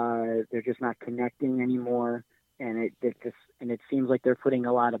 They're just not connecting anymore. And it seems like they're putting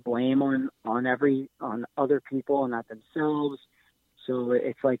a lot of blame on other people and not themselves. So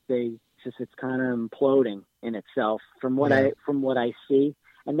it's like it's kind of imploding in itself from what I see.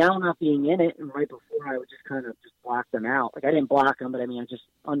 And now not being in it, and right before I would just kind of just block them out. Like I didn't block them, but I mean I'm just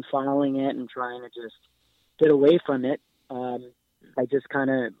unfollowing it and trying to just get away from it. I just kind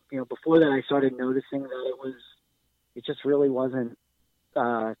of before that I started noticing that it just really wasn't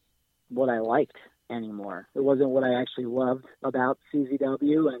what I liked anymore. It wasn't what I actually loved about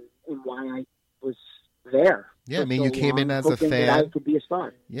CZW and why I was there. Yeah, I mean, you came in as a fan. That I could be a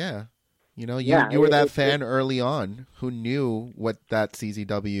star. Yeah. You were that fan early on who knew what that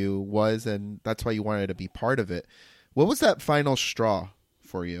CZW was, and that's why you wanted to be part of it. What was that final straw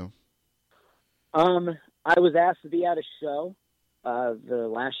for you? I was asked to be at a show, the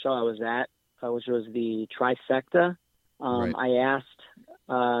last show I was at, which was the Trifecta. Right. I asked,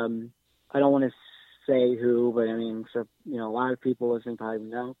 I don't want to say who, but I mean, so, a lot of people listening probably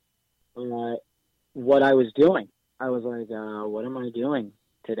know. what I was doing. I was like, what am I doing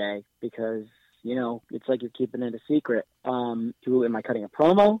today? Because, it's like you're keeping it a secret. Am I cutting a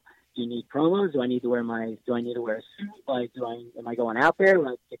promo? Do you need promos? Do I need to wear a suit? Like, am I going out there?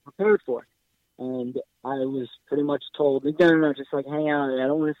 Like, get prepared for it. And I was pretty much told, no, just like hang out. I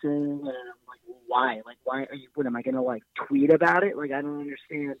don't want to sing. And I'm like, why? Like, why are you? What am I going to like tweet about it? Like, I don't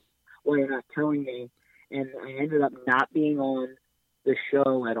understand why you're not telling me. And I ended up not being on the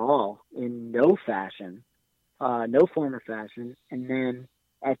show at all in no fashion, no form or fashion. And then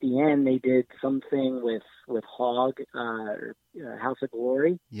at the end, they did something with Hog, House of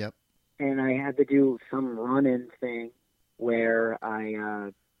Glory. Yep. And I had to do some run-in thing where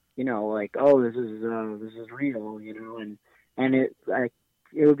I, like, oh, this is real, and it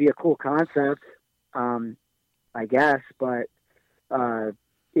would be a cool concept, I guess, but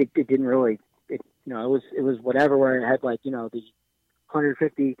it didn't really, it was whatever, where it had like, the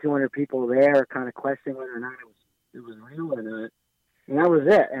 150, 200 people there kind of questioning whether or not it was real or not. And that was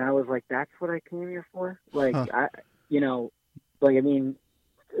it. And I was like, that's what I came here for? Like,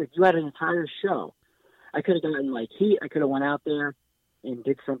 if you had an entire show, I could have gotten like heat. I could have went out there and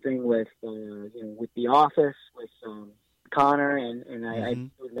did something with The Office, with Connor, and I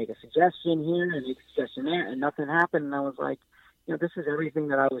would make a suggestion here and make a suggestion there, and nothing happened. And I was like, this is everything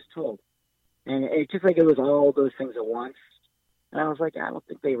that I was told. And it just like it was all those things at once. And I was like, I don't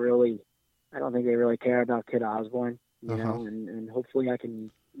think they really care about Kid Osborne, and hopefully I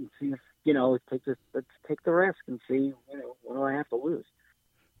can see if, let's take the risk and see, what do I have to lose.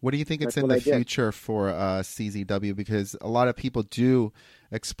 What do you think it's in the future for CZW? Because a lot of people do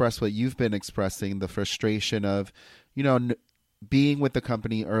express what you've been expressing, the frustration of, being with the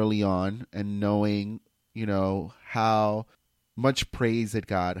company early on and knowing, how much praise it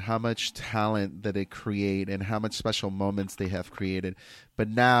got, how much talent that it create, and how much special moments they have created. But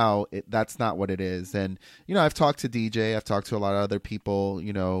now that's not what it is. And, I've talked to DJ, I've talked to a lot of other people,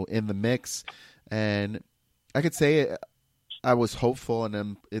 in the mix, and I could say I was hopeful,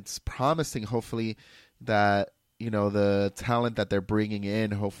 and it's promising, hopefully, that, the talent that they're bringing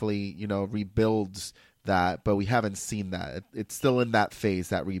in, hopefully, rebuilds that. But we haven't seen that. It's still in that phase,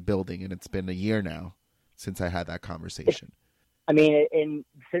 that rebuilding, and it's been a year now since I had that conversation. I mean, and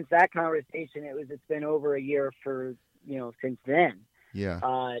since that conversation, it's been over a year for, since then. Yeah.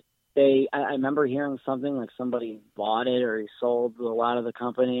 I remember hearing something like somebody bought it or he sold a lot of the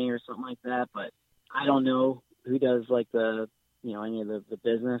company or something like that, but I don't know who does like the, any of the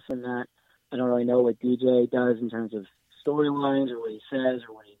business in that. I don't really know what DJ does in terms of storylines or what he says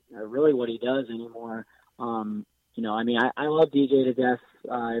or what he does anymore. I love DJ to death.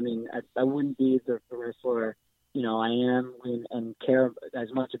 I wouldn't be the wrestler, I am and care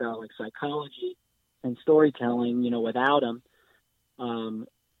as much about like psychology and storytelling, without him.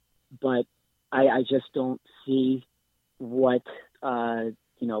 But I just don't see what are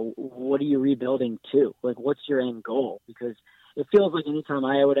you rebuilding to? Like, what's your end goal? Because it feels like anytime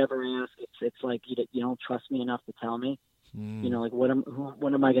I would ever ask, it's like you don't trust me enough to tell me. Like what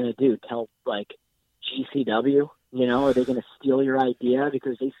am I going to do? Tell like GCW? Are they going to steal your idea?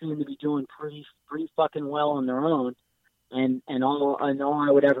 Because they seem to be doing pretty fucking well on their own. And all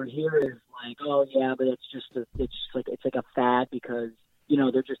I would ever hear is like, oh yeah, but it's like a fad because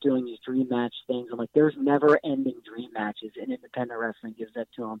they're just doing these dream match things. I'm like, there's never ending dream matches, and independent wrestling gives that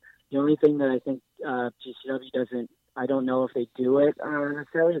to them. The only thing that I think GCW doesn't, I don't know if they do it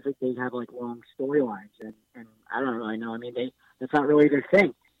necessarily, is that they have like long storylines, and I don't really know. I mean, that's not really their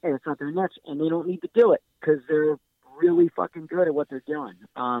thing, and it's not their niche, and they don't need to do it because they're really fucking good at what they're doing.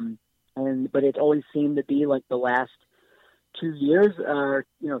 But it always seemed to be like the last 2 years, or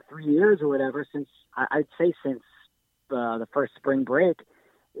 3 years or whatever, since I'd say since the first spring break,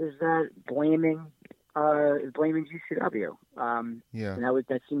 is that blaming GCW. Yeah, and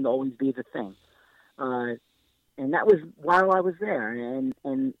that seemed to always be the thing. And that was while I was there, and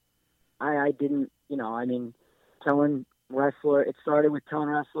I didn't, telling wrestler. It started with telling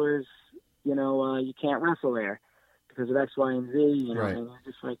wrestlers, you can't wrestle there because of X, Y, and Z. Right. And it's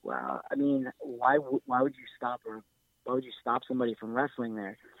just like, wow. I mean, why would you stop why would you stop somebody from wrestling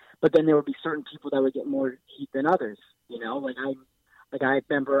there? But then there would be certain people that would get more heat than others. Like I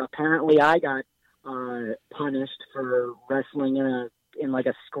remember apparently I got punished for wrestling in like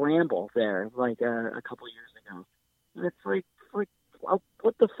a scramble there, like a couple years ago. And it's like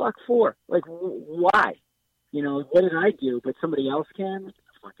what the fuck for? Like why? What did I do? But somebody else can? Get the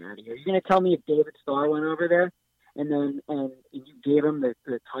fuck out of here! You're gonna tell me if David Starr went over there and you gave him the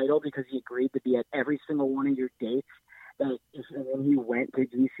title because he agreed to be at every single one of your dates, that when he went to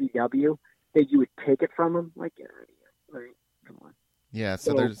GCW, that you would take it from him? Like, get out of here. Right? Come on. Yeah,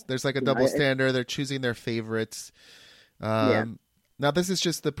 so there's like a double standard. They're choosing their favorites. Now, this is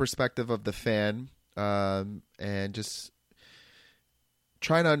just the perspective of the fan, and just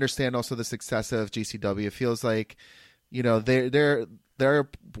trying to understand also the success of GCW. It feels like, they're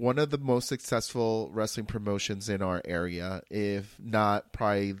one of the most successful wrestling promotions in our area, if not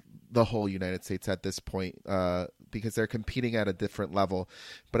probably the whole United States at this point, because they're competing at a different level.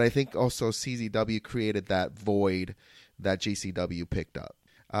 But I think also CZW created that void that GCW picked up.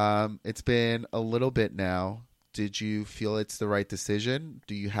 It's been a little bit now. Did you feel it's the right decision?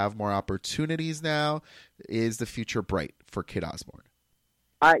 Do you have more opportunities now? Is the future bright for Kid Osborne?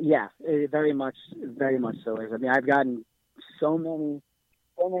 Yeah, very much so. I mean, I've gotten so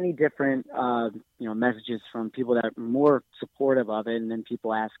many different, messages from people that are more supportive of it, and then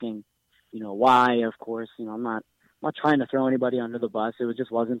people asking, why. Of course, I'm not trying to throw anybody under the bus. It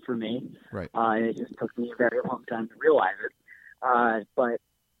just wasn't for me. Right. It just took me a very long time to realize it. But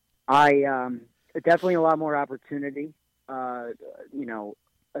I definitely a lot more opportunity.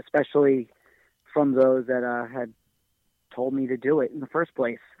 Especially from those that had told me to do it in the first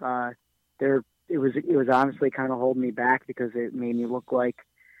place. It was honestly kind of holding me back because it made me look like,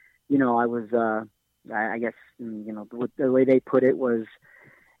 I was, I guess, the way they put it was,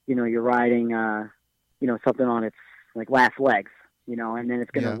 you're riding, something on its like last legs, and then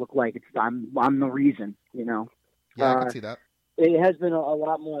it's going to look like I'm the reason, Yeah, I can see that. It has been a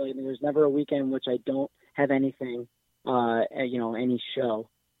lot more. I mean, there's never a weekend in which I don't have anything, any show.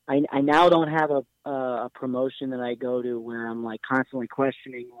 I now don't have a promotion that I go to where I'm like constantly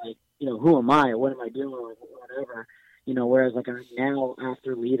questioning, like, who am I or what am I doing or whatever, whereas like now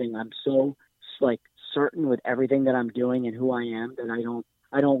after leaving, I'm so like certain with everything that I'm doing and who I am that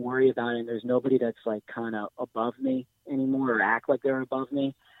I don't worry about it. And there's nobody that's like kind of above me anymore or act like they're above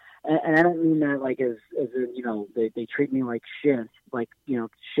me. And I don't mean that like as they treat me like shit, like,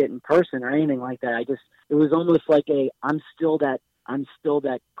 shit in person or anything like that. It was almost like I'm still that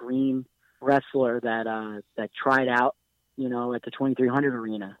green wrestler that tried out, at the 2300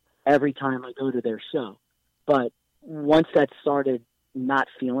 arena every time I go to their show. But once that started not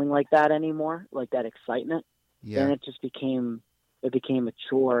feeling like that anymore, like that excitement, then it just became a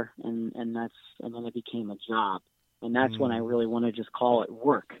chore and then it became a job. And that's when I really want to just call it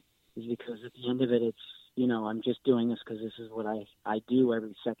work, is because at the end of it, it's, I'm just doing this because this is what I do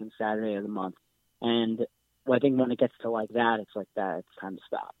every second Saturday of the month. And I think when it gets to like that, it's like that, it's time to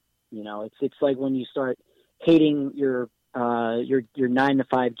stop. It's like when you start hating your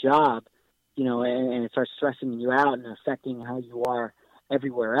 9-to-5 job, and it starts stressing you out and affecting how you are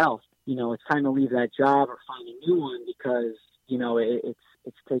everywhere else. It's time to leave that job or find a new one because,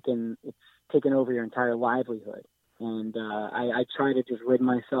 it's taken over your entire livelihood. And I try to just rid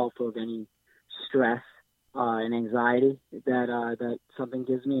myself of any stress and anxiety that something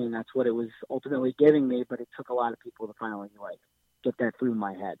gives me, and that's what it was ultimately giving me. But it took a lot of people to finally get that through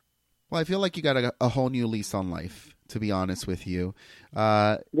my head. Well, I feel like you got a whole new lease on life, to be honest with you.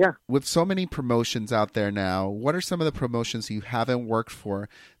 Yeah. With so many promotions out there now, what are some of the promotions you haven't worked for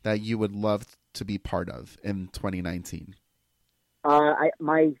that you would love to be part of in 2019?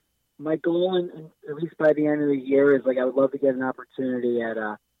 My goal, at least by the end of the year, is like I would love to get an opportunity at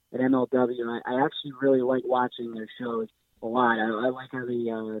MLW. And I actually really like watching their shows a lot. I like how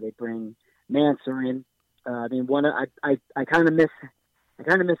they bring Mansoor in. I mean, I kind of miss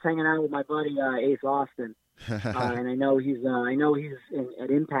hanging out with my buddy Ace Austin, and I know he's at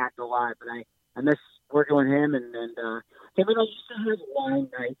Impact a lot, but I miss working with him and him and I used to have wine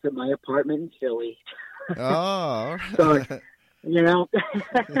nights at my apartment in Philly. Oh, so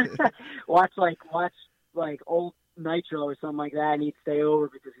watch old Nitro or something like that, and he'd stay over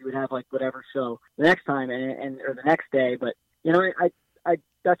because he would have like whatever show the next time or the next day. But I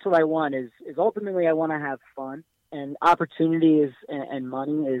that's what I want is ultimately I want to have fun. And opportunity and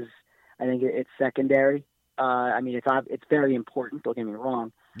money is, I think it's secondary. I mean, it's very important. Don't get me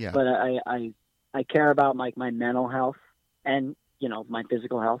wrong. Yeah. But I care about my mental health and my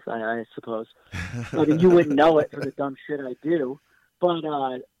physical health. I suppose. I mean, you wouldn't know it for the dumb shit I do, but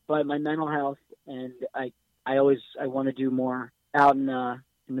my mental health, and I want to do more out in the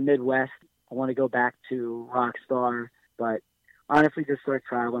Midwest. I want to go back to Rockstar, but honestly, just start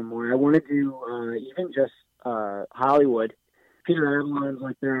traveling more. I want to do even just Hollywood. Peter Avalon's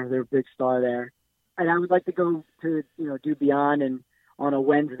like their big star there, and I would like to go to do Beyond and on a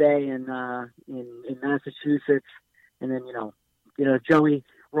Wednesday in Massachusetts, and then Joey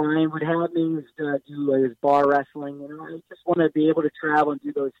Ryan would have me do his bar wrestling. I just want to be able to travel and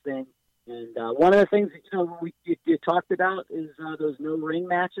do those things And one of the things that, you talked about is those no ring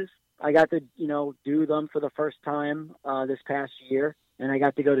matches. I got to, do them for the first time this past year, and I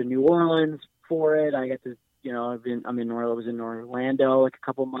got to go to New Orleans for it. I got to, I was in Orlando like a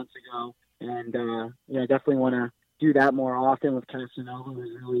couple months ago, and I definitely want to do that more often with Casanova.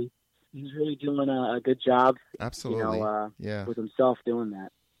 He's really doing a good job. Absolutely, with himself doing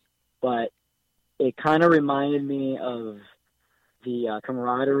that. But it kind of reminded me of the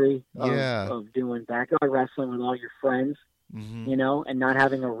camaraderie of doing backyard wrestling with all your friends, and not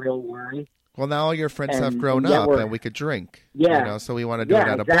having a real worry. Well, now all your friends have grown up and we could drink. Yeah. So we want to do it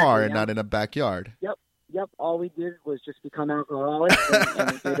at a bar and not in a backyard. Yep. All we did was just become alcoholics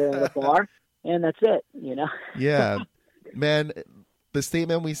and we did it at a bar, and that's it, Yeah. Man, the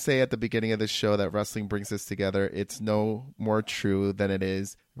statement we say at the beginning of the show that wrestling brings us together, it's no more true than it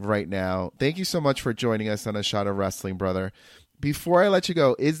is right now. Thank you so much for joining us on A Shot of Wrestling, brother. Before I let you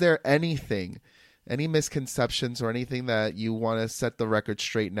go, is there any misconceptions or anything that you want to set the record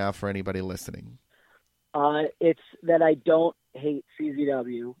straight now for anybody listening? It's that I don't hate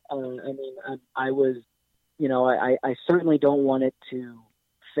CZW. I certainly don't want it to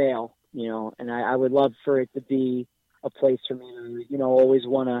fail, and I would love for it to be a place for me to, always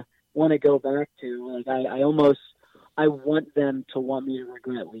want to go back to. Like I want them to want me to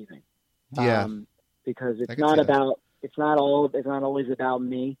regret leaving. Yeah. Because it's not always about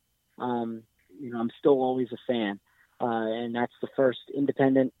me. I'm still always a fan. And that's the first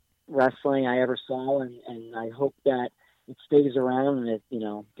independent wrestling I ever saw. And I hope that it stays around and it,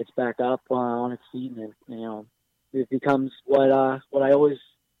 gets back up on its feet and it becomes what I always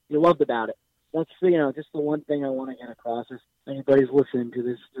loved about it. That's, just the one thing I want to get across. If anybody's listening to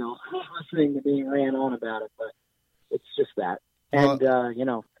this, listening to being ran on about it, but it's just that. And,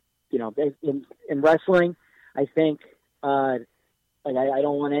 in wrestling, I think, I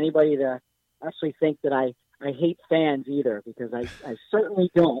don't want anybody to actually think that I hate fans either, because I certainly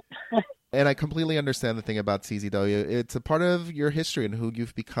don't. And I completely understand the thing about CZW. It's a part of your history and who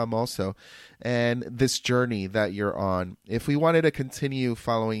you've become also, and this journey that you're on. If we wanted to continue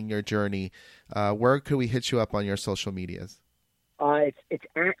following your journey, where could we hit you up on your social medias? It's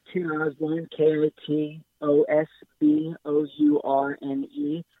at Kit Osborne, KITOSBOURNE,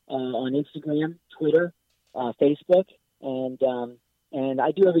 on Instagram, Twitter, Facebook, and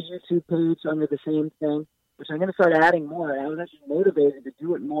I do have a YouTube page under the same thing, which I'm going to start adding more. I was actually motivated to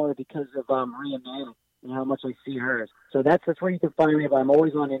do it more because of Maria Manning and how much I see hers. So that's where you can find me. But I'm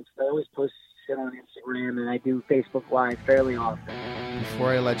always on Insta. I always post shit on Instagram, and I do Facebook Live fairly often. Before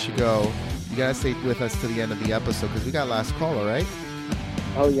I let you go, you got to stay with us to the end of the episode because we got last call, all right?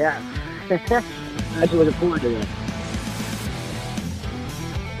 Oh, yeah. I'm actually looking forward to it.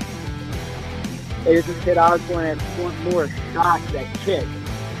 Hey, this is Kit Osborne at one more shots at Kit.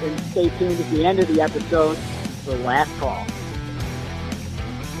 And stay tuned at the end of the episode for Last Call.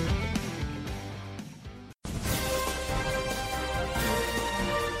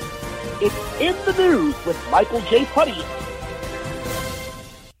 It's In the News with Michael J. Putty.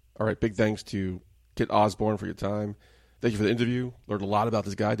 All right, big thanks to Kit Osborne for your time. Thank you for the interview. Learned a lot about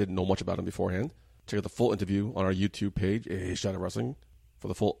this guy. Didn't know much about him beforehand. Check out the full interview on our YouTube page, A Shot of Wrestling, for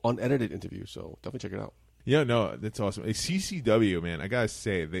the full unedited interview. So definitely check it out. Yeah, no, that's awesome. CCW, man, I gotta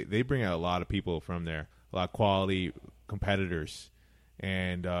say, they bring out a lot of people from there, a lot of quality competitors,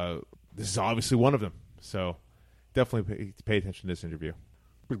 and this is obviously one of them. So definitely pay attention to this interview.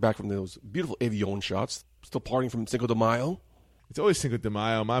 We're back from those beautiful avion shots. Still partying from Cinco de Mayo. It's always Cinco de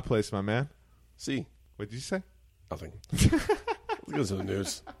Mayo, my place, my man. See, what did you say? Nothing. Look at the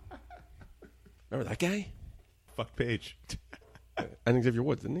news. Remember that guy? Fuck Page. And Xavier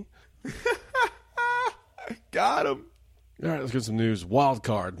Woods, didn't he? Got him. All right, let's get some news. Wild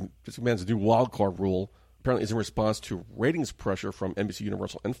card. This man's new wild card rule apparently is in response to ratings pressure from NBC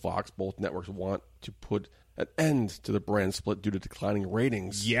Universal and Fox. Both networks want to put an end to the brand split due to declining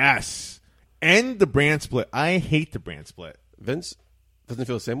ratings. Yes. End the brand split. I hate the brand split. Vince doesn't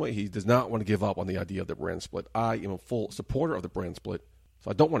feel the same way. He does not want to give up on the idea of the brand split. I am a full supporter of the brand split,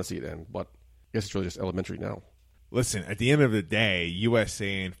 so I don't want to see it end, but I guess it's really just elementary now. Listen, at the end of the day,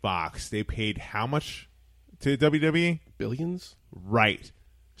 USA and Fox, they paid how much to WWE? Billions? Right.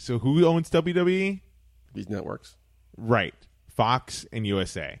 So who owns WWE? These networks. Right. Fox and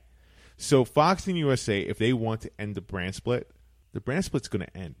USA. So Fox and USA, if they want to end the brand split's going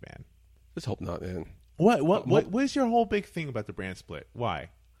to end, man. Let's hope not, man. What is your whole big thing about the brand split? Why?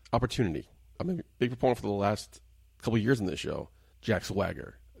 Opportunity. I'm a big proponent for the last couple of years in this show. Jack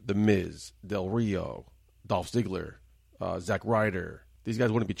Swagger, The Miz, Del Rio, Dolph Ziggler, Zack Ryder. These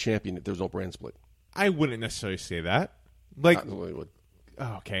guys wouldn't be champion if there was no brand split. I wouldn't necessarily say that. Like, I really would.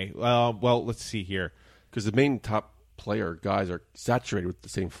 Okay. Well, let's see here. Because the main top player guys are saturated with the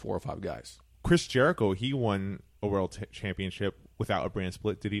same 4 or 5 guys. Chris Jericho, he won a world championship without a brand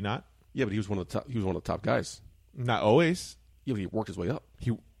split, did he not? Yeah, but he was one of the top. He was one of the top guys. Not always. Yeah, but he worked his way up.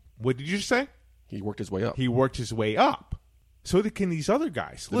 What did you say? He worked his way up. He worked his way up. So can these other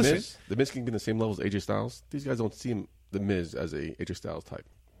guys. Listen. The Miz can be in the same level as AJ Styles. These guys don't see the Miz as a AJ Styles type.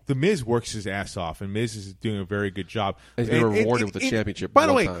 The Miz works his ass off, and Miz is doing a very good job. And he's been rewarded with the championship. By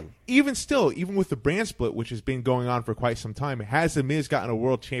the way, time. even with the brand split, which has been going on for quite some time, has the Miz gotten a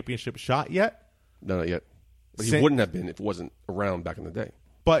world championship shot yet? No, not yet. But he wouldn't have been if it wasn't around back in the day.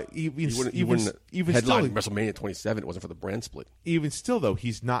 But He wouldn't headline WrestleMania 27 if it wasn't for the brand split. Even still, though,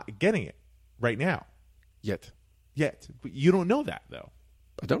 he's not getting it right now. Yet. But you don't know that, though.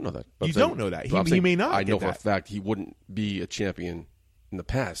 I don't know that. But You don't know that. He may not I get know for a that. fact he wouldn't be a champion in the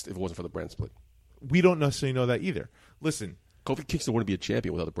past if it wasn't for the brand split. We don't necessarily know that either. Listen, Kofi Kingston wouldn't be a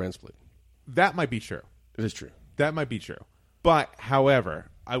champion without the brand split. that might be true. It is true. That might be true. But, however,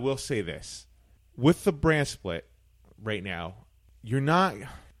 I will say this. With the brand split right now,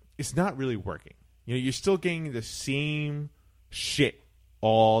 it's not really working. You're still getting the same shit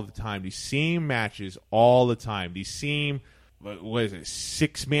all the time. These same matches all the time. These same,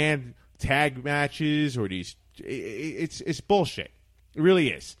 6-man tag matches or these, it's bullshit. It really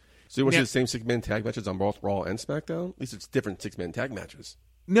is. So you want to see the same 6-man tag matches on both Raw and SmackDown? At least it's different 6-man tag matches.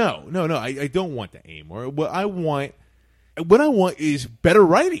 No. I don't want that anymore. What I want is better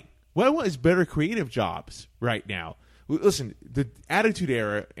writing. What I want is better creative jobs right now. Listen, the Attitude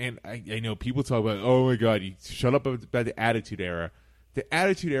Era, and I know people talk about, oh my God, you shut up about the Attitude Era. The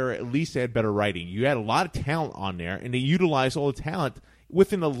Attitude Era, at least they had better writing. You had a lot of talent on there, and they utilized all the talent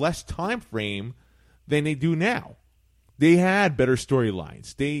within a less time frame than they do now. They had better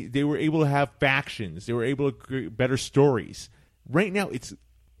storylines. They were able to have factions. They were able to create better stories. Right now,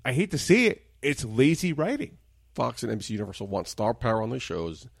 I hate to say it, it's lazy writing. Fox and NBC Universal want star power on their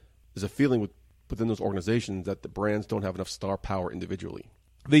shows. There's a feeling within those organizations that the brands don't have enough star power individually.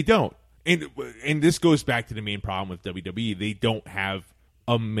 They don't. And this goes back to the main problem with WWE. They don't have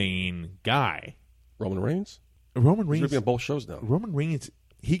a main guy. Roman Reigns? He's going to be on both shows now. Roman Reigns,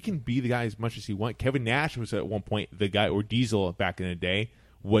 he can be the guy as much as he wants. Kevin Nash was at one point the guy, or Diesel back in the day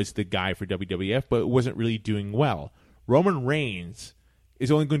was the guy for WWF, but it wasn't really doing well. Roman Reigns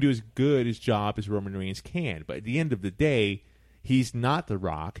is only going to do as good his job as Roman Reigns can. But at the end of the day, he's not The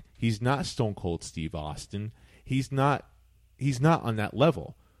Rock. He's not Stone Cold Steve Austin. He's not on that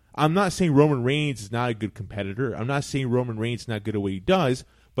level. I'm not saying Roman Reigns is not a good competitor. I'm not saying Roman Reigns is not good at what he does.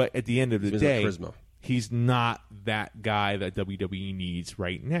 But at the end of the day, he's not that guy that WWE needs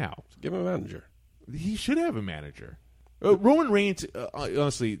right now. Give him a manager. He should have a manager. Roman Reigns,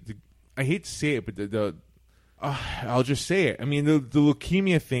 honestly, I hate to say it, but I'll just say it. I mean, the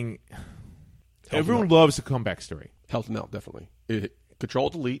leukemia thing, everyone loves a comeback story. Helped him out, definitely. Control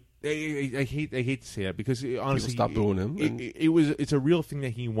Delete. I hate to say that because honestly, stop booing him. It's a real thing that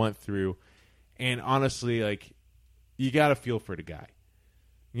he went through, and honestly, like, you got to feel for the guy.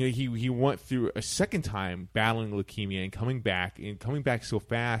 He went through a second time battling leukemia and coming back so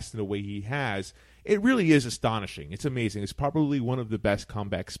fast in the way he has. It really is astonishing. It's amazing. It's probably one of the best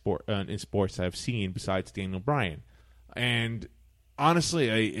comebacks in sports I've seen besides Daniel Bryan. And honestly,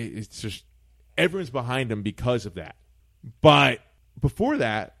 it's just everyone's behind him because of that. But before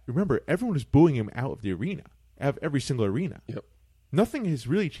that, remember, everyone was booing him out of the arena, out of every single arena. Yep. Nothing has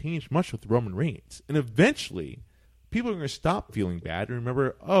really changed much with Roman Reigns. And eventually, people are going to stop feeling bad and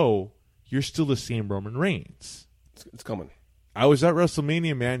remember, oh, you're still the same Roman Reigns. It's coming. I was at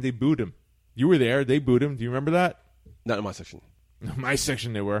WrestleMania, man. They booed him. You were there. They booed him. Do you remember that? Not in my section. My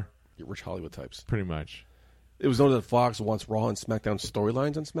section, they were. You're rich Hollywood types. Pretty much. It was known that Fox wants Raw and SmackDown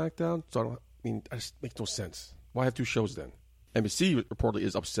storylines on SmackDown. So, it just makes no sense. Why have 2 shows then? NBC reportedly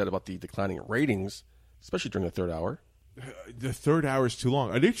is upset about the declining ratings, especially during the third hour. The third hour is too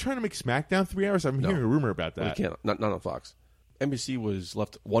long. Are they trying to make SmackDown 3 hours? I'm hearing a rumor about that. They can't. Not on Fox. NBC was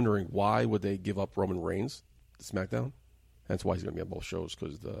left wondering why would they give up Roman Reigns to SmackDown. That's why he's going to be on both shows,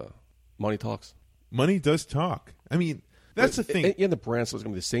 because the money talks. Money does talk. I mean, that's the thing. And the brand so it's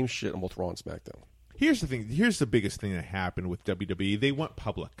going to be the same shit on both Raw and SmackDown. Here's the thing. Here's the biggest thing that happened with WWE. They went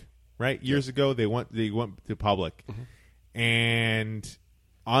public, right? Years ago, they went to public, and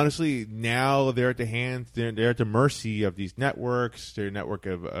honestly, now they're at the hands. They're at the mercy of these networks. They're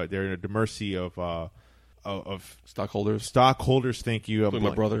at the mercy of stockholders. Stockholders. Thank you. Including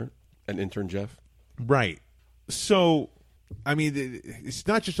my brother and intern Jeff. Right. So, I mean, it's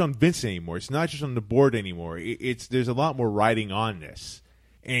not just on Vince anymore. It's not just on the board anymore. There's a lot more riding on this,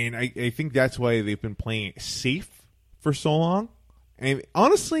 and I think that's why they've been playing it safe for so long. And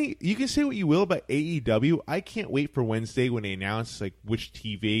honestly, you can say what you will about AEW. I can't wait for Wednesday when they announce like which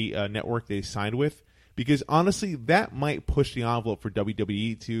TV network they signed with, because honestly, that might push the envelope for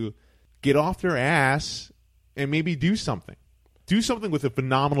WWE to get off their ass and maybe do something. Do something with the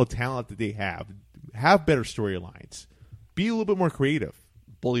phenomenal talent that they have. Have better storylines. Be a little bit more creative.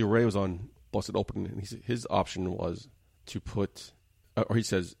 Bully Ray was on Busted Open, and his option was to put, or he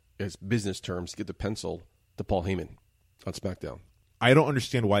says, as business terms, to get the pencil to Paul Heyman on SmackDown. I don't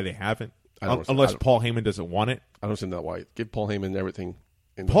understand why they haven't, unless Paul Heyman doesn't want it. I don't understand that why. Give Paul Heyman everything.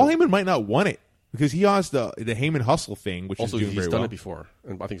 Paul Heyman might not want it because he has the Heyman Hustle thing, which also is doing he's very done well. it before,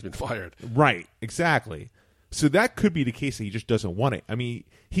 and I think he's been fired. Right, exactly. So that could be the case that he just doesn't want it. I mean,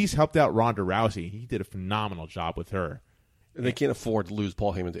 he's helped out Ronda Rousey. He did a phenomenal job with her. And they can't afford to lose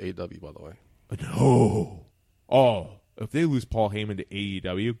Paul Heyman to AEW, by the way. No. Oh, if they lose Paul Heyman to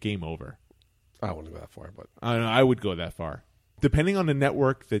AEW, game over. I wouldn't go that far, but I would go that far. Depending on the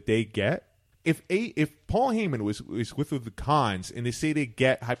network that they get, if Paul Heyman was with the Cons and they say they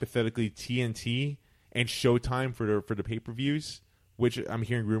get hypothetically TNT and Showtime for the pay-per-views, which I'm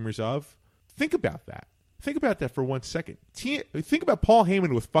hearing rumors of, think about that. Think about that for 1 second. Think about Paul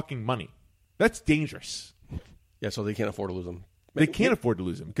Heyman with fucking money. That's dangerous. yeah, so they can't afford to lose him. They can't afford to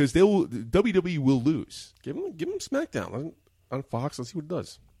lose him because WWE will lose. Give him SmackDown on Fox. Let's see what it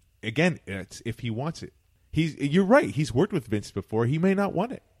does. Again, it's if he wants it. You're right. He's worked with Vince before. He may not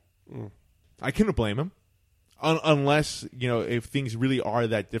want it. I couldn't blame him, unless if things really are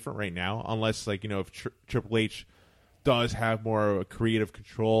that different right now. Unless if Triple H does have more creative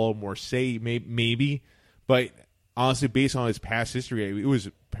control, more say, maybe. But honestly, based on his past history, it was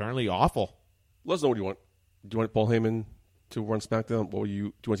apparently awful. Let us know what you want. Do you want Paul Heyman to run SmackDown? Do you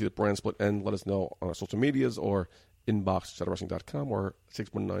want to see the brand split end? Let us know on our social medias or inbox@wrestling.com or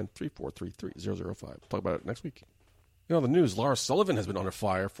 619-343-3005. Talk about it next week. The news, Lars Sullivan has been under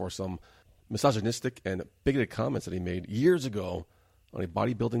fire for some misogynistic and bigoted comments that he made years ago on a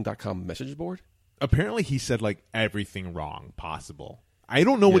bodybuilding.com message board. Apparently he said everything wrong possible. I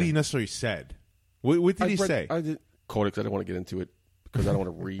don't know what he necessarily said. What did he say? I did quote it because I didn't want to get into it because I don't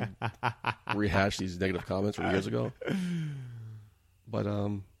want to rehash these negative comments from years ago. But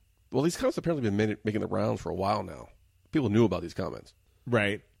these comments apparently been making the rounds for a while now. People knew about these comments,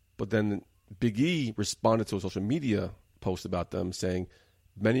 right? But then Big E responded to a social media post about them, saying,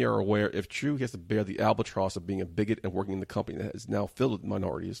 "Many are aware, if true, he has to bear the albatross of being a bigot and working in the company that is now filled with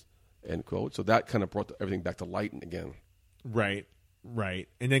minorities." End quote. So that kind of brought everything back to light again. Right.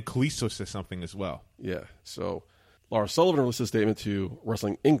 And then Kalisto says something as well. Yeah. So Lars Sullivan released a statement to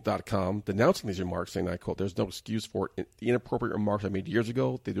WrestlingInc.com denouncing these remarks, saying, I quote, "There's no excuse for it. The inappropriate remarks I made years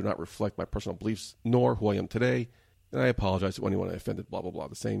ago, they do not reflect my personal beliefs nor who I am today. And I apologize to anyone I offended, blah, blah, blah."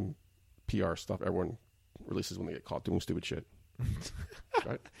 The same PR stuff everyone releases when they get caught doing stupid shit.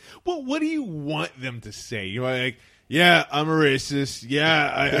 Right? Well, what do you want them to say? You're like, yeah, I'm a racist.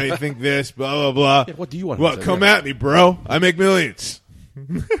 Yeah, I think this, blah, blah, blah. Yeah, what do you want him to say? Come at me, bro. I make millions.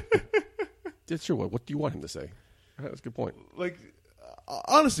 That's true. What do you want him to say? That's a good point.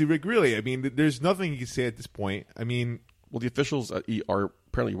 Honestly, Rick, really, I mean, there's nothing you can say at this point. I mean... Well, the officials are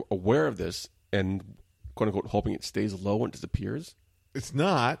apparently aware of this and, quote-unquote, hoping it stays low and disappears. It's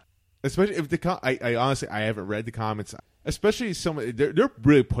not. Especially if I honestly, I haven't read the comments. Especially they're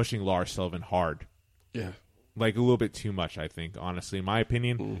really pushing Lars Sullivan hard. Yeah. A little bit too much, I think, honestly, in my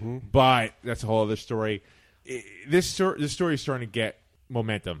opinion. Mm-hmm. But that's a whole other story. This story is starting to get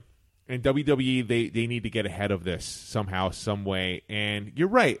momentum. And WWE, they need to get ahead of this somehow, some way. And you're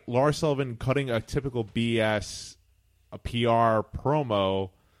right. Lars Sullivan cutting a typical BS, a PR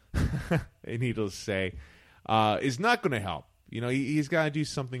promo, needless to say, is not going to help. He's got to do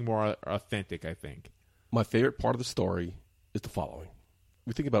something more authentic, I think. My favorite part of the story is the following.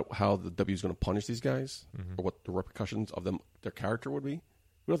 We think about how the W is going to punish these guys or what the repercussions of their character would be.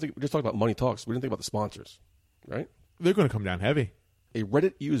 We just talk about money talks. We didn't think about the sponsors, right? They're going to come down heavy. A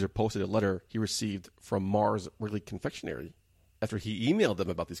Reddit user posted a letter he received from Mars Wrigley Confectionery after he emailed them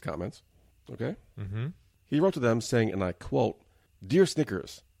about these comments. Okay? Mm-hmm. He wrote to them saying, and I quote, "Dear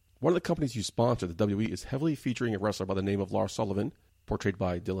Snickers, one of the companies you sponsor, the WWE, is heavily featuring a wrestler by the name of Lars Sullivan, portrayed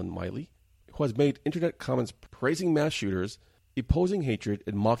by Dylan Miley, who has made internet comments praising mass shooters, opposing hatred,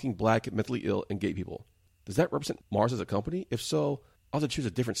 and mocking black, mentally ill, and gay people. Does that represent Mars as a company? If so, I'll have to choose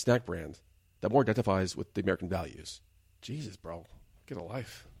a different snack brand that more identifies with the American values." Jesus, bro. Get a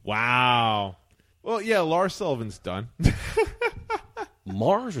life. Wow. Well, yeah, Lars Sullivan's done.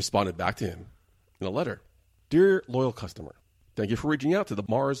 Mars responded back to him in a letter. "Dear loyal customer, thank you for reaching out to the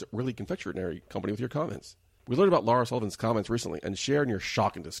Mars Wrigley Confectionery Company with your comments. We learned about Lars Sullivan's comments recently and shared in your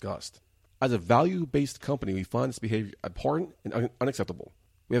shock and disgust. As a value-based company, we find this behavior abhorrent and unacceptable.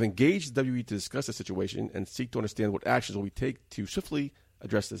 We have engaged WWE to discuss the situation and seek to understand what actions will we take to swiftly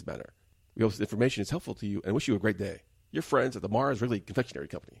address this matter. We hope this information is helpful to you and wish you a great day. Your friends at the Mars Wrigley Confectionery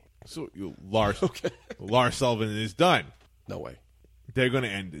Company. So Lars Sullivan is done. No way. They're going to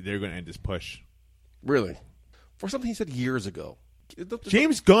end this push. Really? For something he said years ago.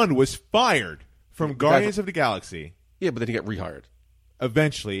 James Gunn was fired from Guardians of the Galaxy. Yeah, but then he got rehired.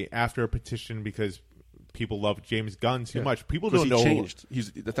 Eventually, after a petition because people love James Gunn too much. People don't know. He changed.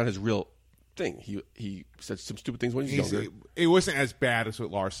 That's not his real thing. He said some stupid things when he was younger. It wasn't as bad as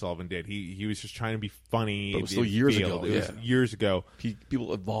what Lars Sullivan did. He was just trying to be funny. But it was still years ago. It was years ago.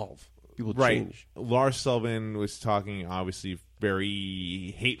 People evolve. People Right. change. Lars Sullivan was talking obviously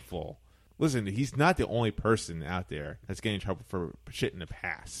very hateful. Listen, he's not the only person out there that's getting in trouble for shit in the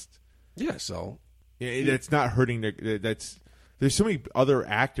past. Yeah, so that's not hurting there's so many other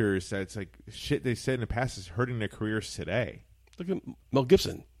actors that's like shit they said in the past is hurting their careers today. Look at Mel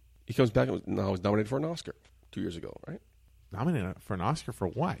Gibson. He comes back and now was nominated for an Oscar 2 years ago, right? Nominated for an Oscar for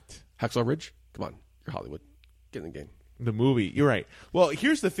what? Hacksaw Ridge? Come on. You're Hollywood. Get in the game. The movie. You're right. Well,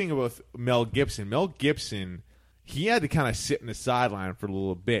 here's the thing about Mel Gibson. Mel Gibson, he had to kind of sit in the sideline for a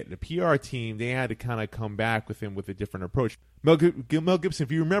little bit. The PR team, they had to kind of come back with him with a different approach. Mel Gibson,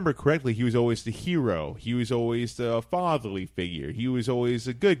 if you remember correctly, he was always the hero. He was always the fatherly figure. He was always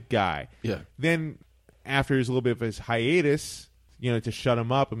a good guy. Yeah. Then, after his little bit of his hiatus, to shut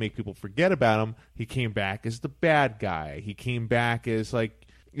him up and make people forget about him, he came back as the bad guy. He came back as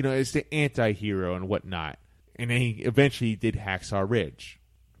as the anti-hero and whatnot. And then he eventually did Hacksaw Ridge.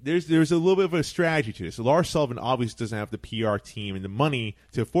 There's a little bit of a strategy to this. Lars Sullivan obviously doesn't have the PR team and the money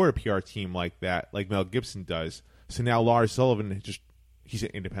to afford a PR team like that, like Mel Gibson does. So now Lars Sullivan he's an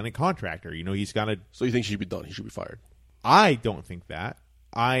independent contractor. He's got to. So you think he should be done? He should be fired? I don't think that.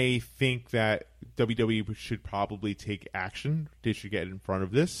 I think that WWE should probably take action. They should get in front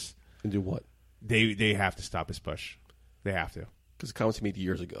of this. And do what? They have to stop his push. They have to. Because the comments he made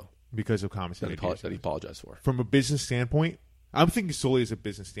years ago. Because of comments that he apologized for. From a business standpoint, I'm thinking solely as a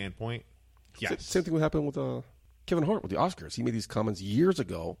business standpoint. Yes. Same thing would happen with Kevin Hart with the Oscars. He made these comments years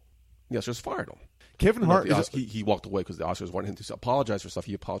ago. The Oscars fired him. Kevin Hart, he walked away because the Oscars wanted him to apologize for stuff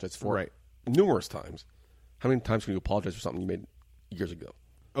he apologized for numerous times. How many times can you apologize for something you made years ago?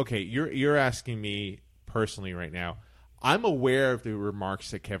 Okay, you're asking me personally right now. I'm aware of the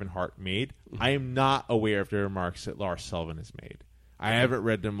remarks that Kevin Hart made. Mm-hmm. I am not aware of the remarks that Lars Sullivan has made. I haven't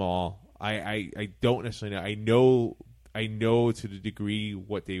read them all. I don't necessarily know. I know to the degree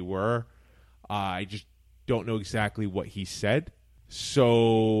what they were. I just don't know exactly what he said.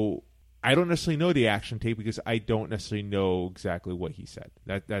 So I don't necessarily know the action tape because I don't necessarily know exactly what he said.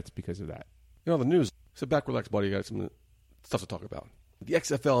 That's because of that. The news. Sit back, relax, buddy. You got some stuff to talk about. The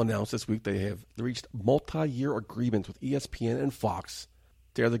XFL announced this week they have reached multi-year agreements with ESPN and Fox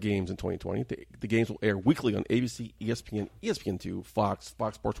to air the games in 2020. The games will air weekly on ABC, ESPN, ESPN2, Fox,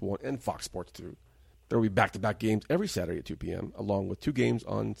 Fox Sports 1, and Fox Sports 2. There will be back-to-back games every Saturday at 2 p.m., along with 2 games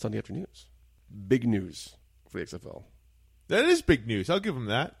on Sunday afternoons. Big news for the XFL. That is big news. I'll give them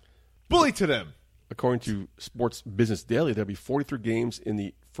that. Bully to them. According to Sports Business Daily, there will be 43 games in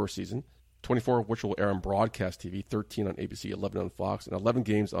the first season, 24 of which will air on broadcast TV, 13 on ABC, 11 on Fox, and 11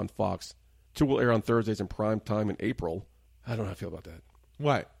 games on Fox. 2 will air on Thursdays in prime time in April. I don't know how I feel about that.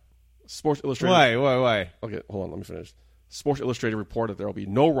 Why? Sports Illustrated. Why? Okay, hold on. Let me finish. Sports Illustrated reported there will be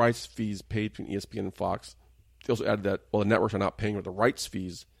no rights fees paid between ESPN and Fox. They also added that while the networks are not paying the rights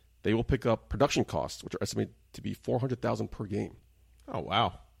fees, they will pick up production costs, which are estimated to be $400,000 per game. Oh,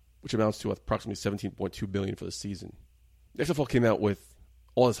 wow. Which amounts to approximately $17.2 billion for the season. The XFL came out with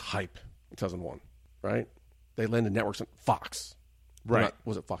all this hype in 2001, right? They landed networks on Fox. Right.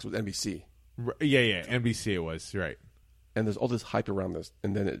 Was it Fox? It was NBC. Yeah. NBC it was, right. And there's all this hype around this,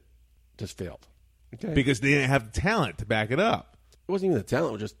 and then it just failed. Okay. Because they didn't have the talent to back it up. It wasn't even the talent.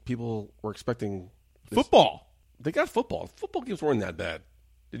 It was just people were expecting football. They got football. Football games weren't that bad.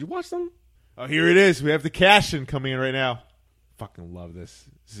 Did you watch them? Oh, here it is. We have the cash-in coming in right now. Fucking love this.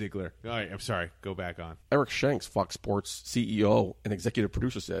 Ziegler. All right, I'm sorry. Go back on. Eric Shanks, Fox Sports CEO and executive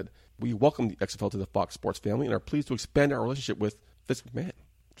producer, said, "We welcome the XFL to the Fox Sports family and are pleased to expand our relationship with Vince McMahon."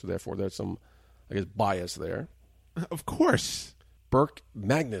 So therefore, there's some, bias there. Of course. Burke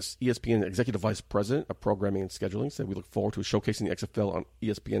Magnus, ESPN Executive Vice President of Programming and Scheduling, said, "We look forward to showcasing the XFL on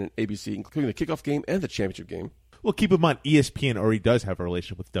ESPN and ABC, including the kickoff game and the championship game." Well, keep in mind, ESPN already does have a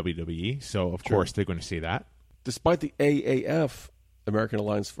relationship with WWE, so of course they're going to say that. Despite the AAF, American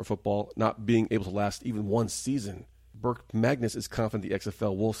Alliance for Football, not being able to last even one season, Burke Magnus is confident the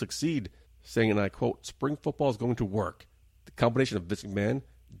XFL will succeed, saying, and I quote, "Spring football is going to work. The combination of Vince McMahon,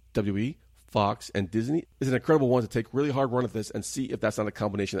 WWE, Fox, and Disney is an incredible one to take a really hard run at this and see if that's not a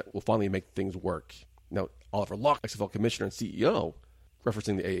combination that will finally make things work. Now, Oliver Luck, XFL commissioner and CEO,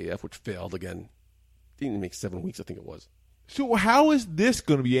 referencing the AAF, which failed again. Didn't even make 7 weeks, I think it was. So how is this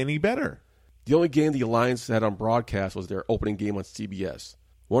going to be any better? The only game the Alliance had on broadcast was their opening game on CBS.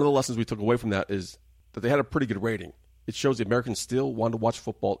 One of the lessons we took away from that is that they had a pretty good rating. It shows the Americans still want to watch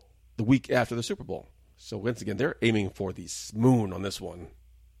football the week after the Super Bowl. So once again, they're aiming for the moon on this one.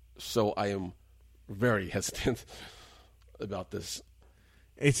 So I am very hesitant about this.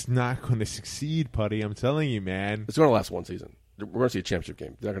 It's not going to succeed, Putty. I'm telling you, man. It's going to last one season. We're going to see a championship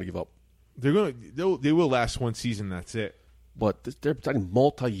game. They're not going to give up. They will last one season. That's it. But they're signing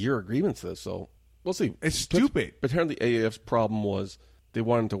multi-year agreements to this, so we'll see. It's stupid. But apparently, the AAF's problem was they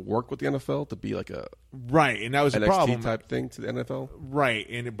wanted to work with the NFL to be like a right, and that was NXT a problem type thing to the NFL.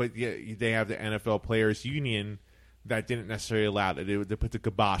 Right, but yeah, they have the NFL Players Union that didn't necessarily allow it. They put the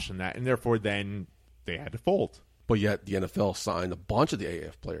kibosh on that, and therefore then they had to fold. But yet the NFL signed a bunch of the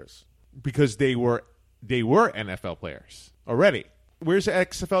AAF players because they were NFL players already. Where's the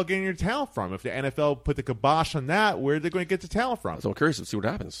XFL getting your talent from? If the NFL put the kibosh on that, where are they going to get the talent from? So I'm curious to see what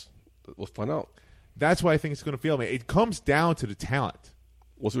happens. We'll find out. That's why I think it's going to fail me. It comes down to the talent.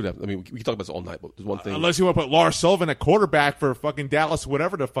 We'll see what happens. I mean, we can talk about this all night, but there's one thing. Unless you want to put Lars Sullivan at quarterback for fucking Dallas,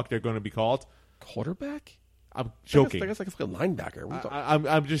 whatever the fuck they're going to be called. Quarterback? I'm joking. I guess like a fucking linebacker.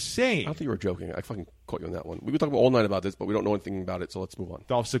 I'm just saying. I don't think you were joking. I fucking caught you on that one. We could talk about all night about this, but we don't know anything about it, so let's move on.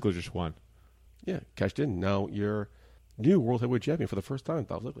 Dolph Ziggler just won. Yeah, cashed in. Now you're new World Heavyweight Champion for the first time,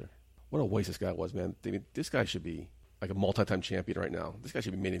 Dolph Ziggler. What a waste this guy was, man. I mean, this guy should be like a multi-time champion right now. This guy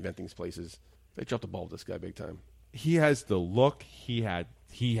should be main eventing these places. They dropped the ball with this guy big time. He has the look. He had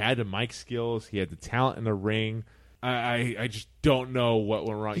the mic skills. He had the talent in the ring. I just don't know what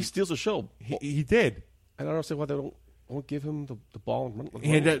went wrong. He steals the show. He did. And I don't understand why they won't give him the ball and run.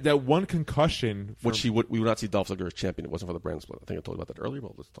 He had that one concussion. Which we would not see Dolph Ziggler as champion. It wasn't for the brand split. I think I told you about that earlier,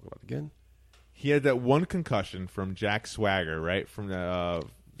 but let's talk about it again. He had that one concussion from Jack Swagger, right? From the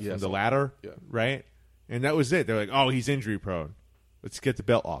ladder, yeah. Right? And that was it. They're like, oh, he's injury prone. Let's get the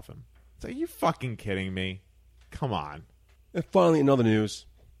belt off him. It's like, are you fucking kidding me? Come on. And finally, in other news,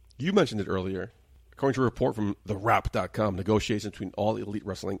 you mentioned it earlier. According to a report from TheWrap.com, negotiations between All Elite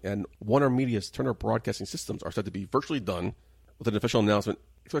Wrestling and Warner Media's Turner Broadcasting Systems are said to be virtually done, with an official announcement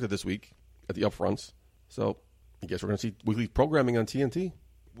expected this week at the upfronts. So I guess we're going to see weekly programming on TNT.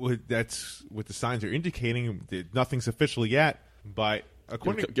 Well, that's what the signs are indicating. Nothing's official yet, but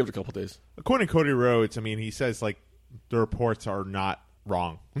give it a couple days. According to Cody Rhodes, I mean, he says like the reports are not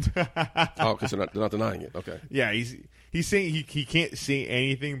wrong. Oh, because they're not denying it. Okay. Yeah, he's saying he can't say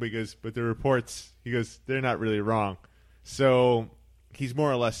anything but the reports, he goes, they're not really wrong. So he's more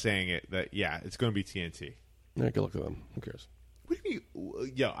or less saying it that it's going to be TNT. Yeah, good luck to them. Who cares? What do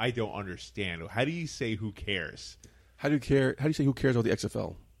you? Yeah, I don't understand. How do you say who cares? How do you care? How do you say who cares about the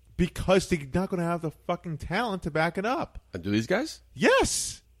XFL? Because they're not going to have the fucking talent to back it up. And do these guys?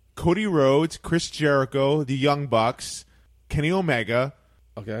 Yes. Cody Rhodes, Chris Jericho, the Young Bucks, Kenny Omega.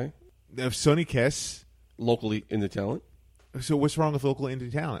 Okay. They have Sonny Kiss. Locally indie talent. So what's wrong with local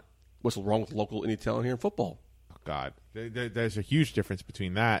indie talent? What's wrong with local indie talent here in football? Oh, God. There's a huge difference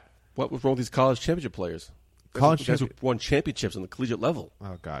between that. What was wrong with these college championship players? Guys who won championships on the collegiate level.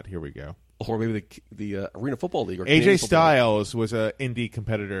 Oh, God. Here we go. Or maybe the Arena Football League. Or AJ Styles was an indie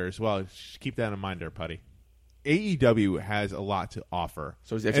competitor as well. Just keep that in mind there, Putty. AEW has a lot to offer.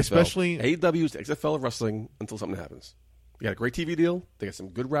 So is the XFL. Especially AEW is the XFL of wrestling until something happens. They got a great TV deal. They got some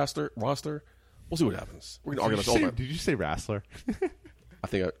good roster. We'll see what happens. We're going to argue this all night. Did you say wrestler? I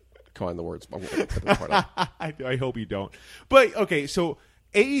think I combined the words. I hope you don't. But, okay, so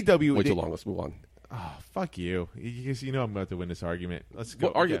AEW... Way too long. Let's move on. Oh, fuck you. You know I'm about to win this argument. Let's go.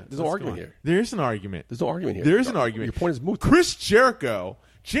 What argument? There's no argument here. There is an argument. There's no argument here. There is an argument. Your point is moot. Chris Jericho,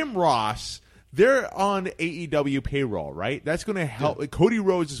 Jim Ross, they're on AEW payroll, right? That's going to help. Yeah. Cody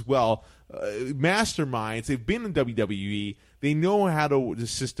Rhodes as well. Masterminds. They've been in WWE. They know how the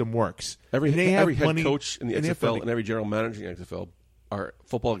system works. Every head coach in the XFL and every general manager in the XFL are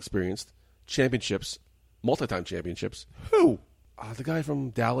football experienced. Championships, multi-time championships. Who? The guy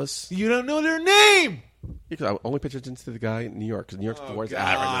from Dallas. You don't know their name. Because I only pay attention to the guy in New York. Because New York's the worst right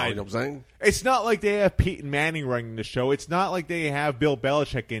now. You know what I'm saying? It's not like they have Peyton Manning running the show. It's not like they have Bill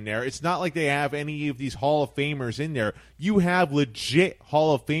Belichick in there. It's not like they have any of these Hall of Famers in there. You have legit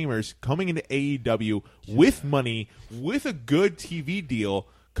Hall of Famers coming into AEW with money, with a good TV deal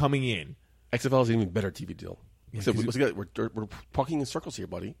coming in. XFL is an even better TV deal. Yeah, so we're talking in circles here,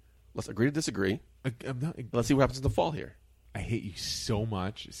 buddy. Let's agree to disagree. Let's see what happens in the fall here. I hate you so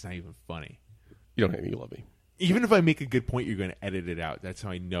much. It's not even funny. You don't hate me. You love me. Even if I make a good point, you're going to edit it out. That's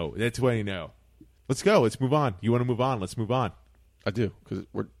how I know. That's what I know. Let's go. Let's move on. You want to move on? Let's move on. I do, because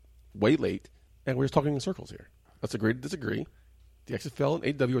we're way late, and we're just talking in circles here. Let's agree to disagree. The XFL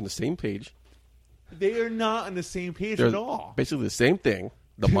and AEW are on the same page. They are not on the same page They're at all. basically the same thing.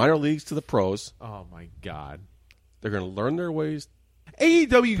 The minor leagues to the pros. Oh, my God. They're going to learn their ways.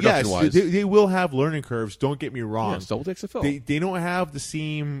 AEW, yes. Production-wise. They will have learning curves. Don't get me wrong. Yeah, so with the XFL. They don't have the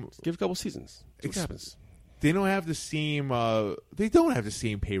same... Give a couple seasons. See what happens. They don't have the same. They don't have the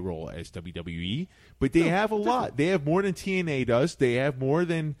same payroll as WWE, but they have a lot. They have more than TNA does. They have more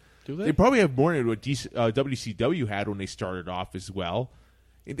than. Do they? They probably have more than what WCW had when they started off as well.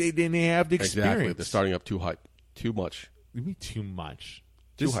 They have the experience. Exactly. They're starting up too hyped. Too much. What do you mean too much?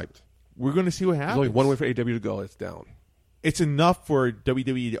 Too hyped. We're going to see what happens. There's only one way for AEW to go. It's down. It's enough for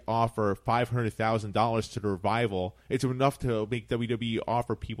WWE to offer $500,000 to the Revival. It's enough to make WWE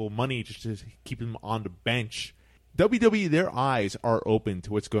offer people money just to keep them on the bench. WWE, their eyes are open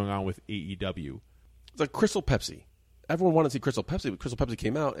to what's going on with AEW. It's like Crystal Pepsi. Everyone wanted to see Crystal Pepsi, but Crystal Pepsi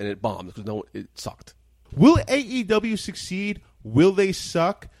came out and it bombed because it sucked. Will AEW succeed? Will they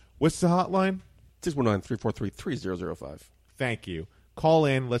suck? What's the hotline? 619-343-3005. Thank you. Call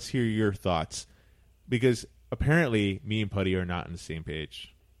in. Let's hear your thoughts. Because apparently, me and Putty are not on the same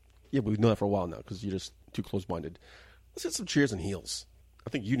page. Yeah, but we've known that for a while now because you're just too close-minded. Let's get some cheers and heels. I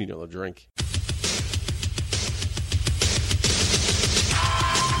think you need another drink.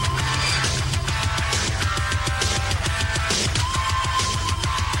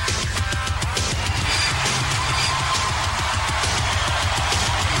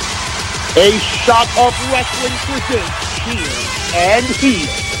 A Shot of Wrestling presents Cheers and Heels.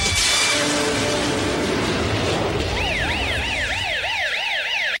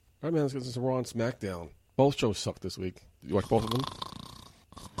 All right, man, let's get into Raw and SmackDown. Both shows sucked this week. Did you watch both of them?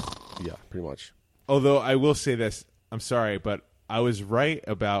 Yeah, pretty much. Although I will say this, I'm sorry, but I was right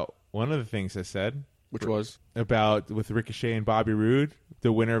about one of the things I said. Which was? About with Ricochet and Bobby Roode,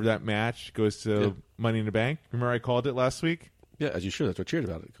 the winner of that match goes to Yeah. Money in the Bank. Remember I called it last week? Yeah, as you should. That's what I cheered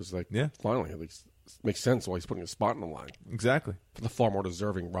about it. Because, finally, it makes sense why he's putting a spot in the line. Exactly. For the far more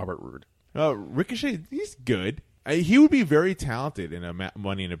deserving Robert Roode. Ricochet, he's good. He would be very talented in a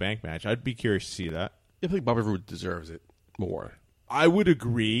Money in the Bank match. I'd be curious to see that. I think Bobby Roode deserves it more. I would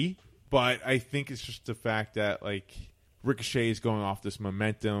agree, but I think it's just the fact that, Ricochet is going off this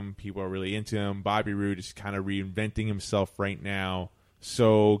momentum. People are really into him. Bobby Roode is kind of reinventing himself right now.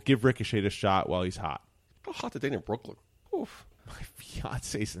 So give Ricochet a shot while he's hot. How hot did Dana Brooke look? Oof. My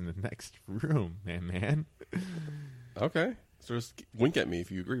fiance's in the next room, man. Okay. So just wink at me if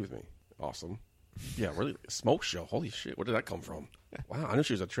you agree with me. Awesome. Yeah, really. A smoke show. Holy shit. Where did that come from? Wow. I knew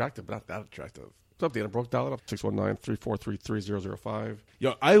she was attractive, but not that attractive. What's up, Dana Brooke? Dial it up. 619-343-3005.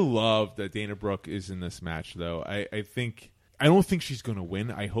 Yo, I love that Dana Brooke is in this match, though. I don't think she's going to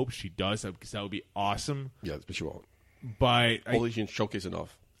win. I hope she does, because that would be awesome. Yeah, but she won't. But Only she can showcase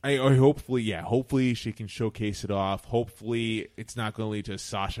enough. Hopefully she can showcase it off. Hopefully it's not going to lead to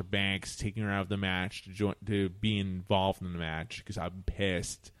Sasha Banks taking her out of the match to be involved in the match, because I'm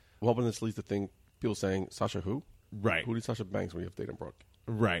pissed. Well, when this leads to thing, people saying, Sasha who? Right. Who did Sasha Banks when you have Dana Brooke?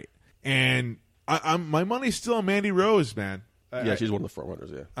 Right. And my money's still on Mandy Rose, man. Yeah, she's one of the front runners,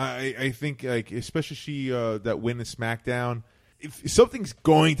 yeah. I think, especially she, that win in SmackDown, if something's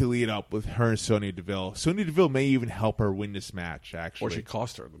going to lead up with her and Sonya Deville. Sonya Deville may even help her win this match, actually. Or she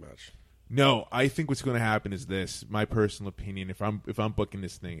cost her the match. No, I think what's going to happen is this. My personal opinion, if I'm booking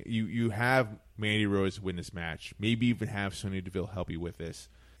this thing, you have Mandy Rose win this match. Maybe even have Sonya Deville help you with this.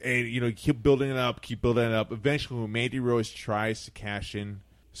 And, keep building it up. Eventually, when Mandy Rose tries to cash in,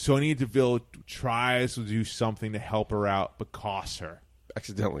 Sonya Deville tries to do something to help her out, but costs her.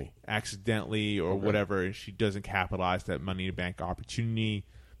 Accidentally or whatever. And she doesn't capitalize that Money in the Bank opportunity.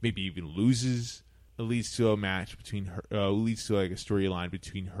 Maybe even loses. It leads to a match between her. Leads to a storyline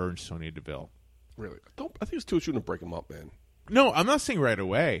between her and Sonya Deville. Really? I think it's too soon to break them up, man. No, I'm not saying right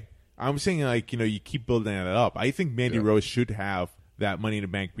away. I'm saying you keep building it up. I think Mandy Rose should have that Money in the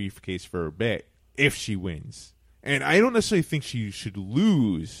Bank briefcase for a bit if she wins. And I don't necessarily think she should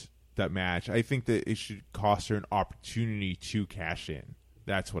lose that match. I think that it should cost her an opportunity to cash in.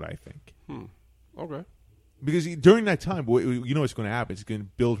 That's what I think. Okay. Because during that time, you know what's going to happen. It's going to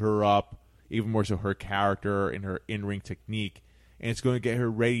build her up, even more so her character and her in-ring technique, and it's going to get her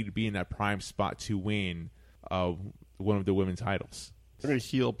ready to be in that prime spot to win one of the women's titles. They're going to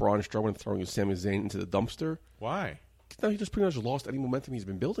heel Braun Strowman throwing Sami Zayn into the dumpster. Why? No, he just pretty much lost any momentum he's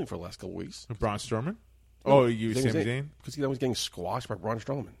been building for the last couple weeks. Braun Strowman? Oh, you Sami Zayn? Because he was getting squashed by Braun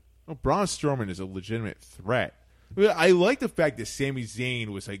Strowman. Oh, Braun Strowman is a legitimate threat. I like the fact that Sami Zayn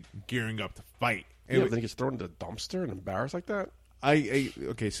was gearing up to fight, Yeah, then he gets thrown into the dumpster and embarrassed like that.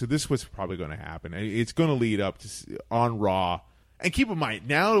 Okay, so this was probably going to happen. It's going to lead up to on Raw. And keep in mind,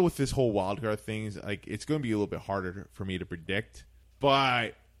 now with this whole wildcard thing, like, it's going to be a little bit harder for me to predict.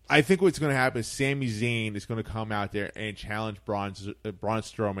 But I think what's going to happen is Sami Zayn is going to come out there and challenge Braun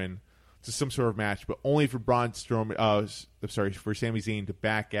Strowman to some sort of match, but only for for Sami Zayn to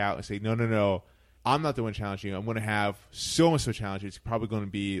back out and say, no, I'm not the one challenging you. I'm going to have so-and-so challenge you. It's probably going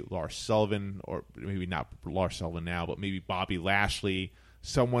to be Lars Sullivan, or maybe not Lars Sullivan now, but maybe Bobby Lashley,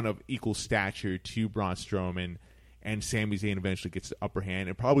 someone of equal stature to Braun Strowman, and Sami Zayn eventually gets the upper hand.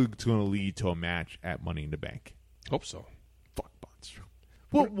 And probably it's going to lead to a match at Money in the Bank. Hope so. Fuck Braun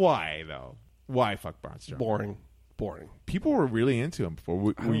Strowman. Well, why, though? Why fuck Braun Strowman? Boring. People were really into him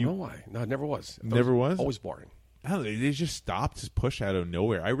before. I don't know why. No, it never was. Never was? Always boring. No, they just stopped his push out of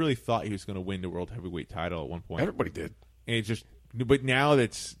nowhere. I really thought he was going to win the World Heavyweight title at one point. Everybody did. And it just, but now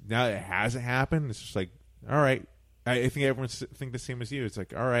that it hasn't happened, it's just like, all right. I think everyone think the same as you. It's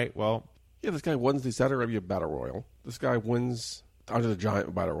like, all right, well. Yeah, this guy wins the Saudi Arabia Battle Royal. This guy wins Under the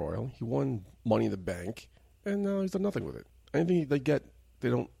Giant Battle Royal. He won Money in the Bank, and now he's done nothing with it. Anything they get, they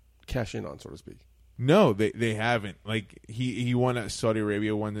don't cash in on, so to speak. No, they haven't. Like, he won at Saudi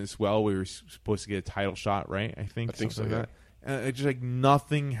Arabia one as well. We were supposed to get a title shot, right? I think so, like yeah. that. And it's just like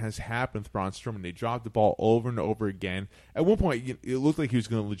nothing has happened with Braun Strowman. They dropped the ball over and over again. At one point, it looked like he was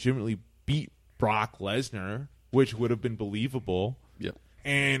going to legitimately beat Brock Lesnar, which would have been believable. Yep.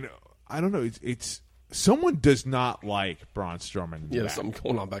 And I don't know. It's someone does not like Braun Strowman. Yeah, there's something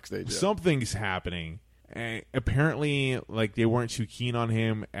going on backstage. Yeah. Something's happening. And apparently, like, they weren't too keen on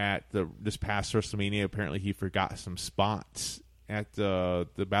him at this past WrestleMania. Apparently, he forgot some spots at the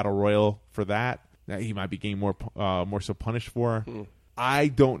Battle Royal for that he might be getting more so punished for. I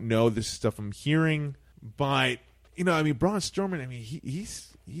don't know this stuff I'm hearing, but I mean, Braun Strowman. I mean,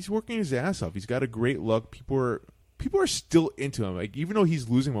 he's working his ass off. He's got a great look. People are still into him. Like, even though he's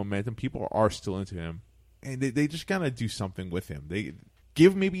losing momentum, people are still into him, and they just gotta do something with him. They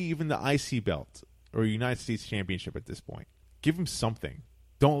give maybe even the IC belt or United States Championship at this point. Give him something.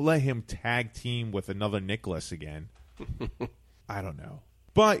 Don't let him tag team with another Nicholas again. I don't know.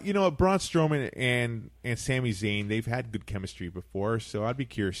 But, Braun Strowman and Sami Zayn, they've had good chemistry before, so I'd be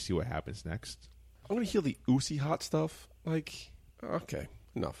curious to see what happens next. I'm going to hear the Uzi hot stuff. Like, okay,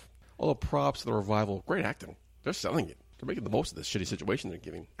 enough. All the props, the Revival, great acting. They're selling it. They're making the most of this shitty situation they're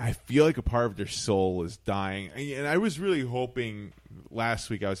giving. I feel like a part of their soul is dying. And I was really hoping, last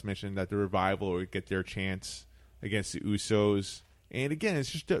week I was mentioning that the Revival would get their chance against the Usos. And again,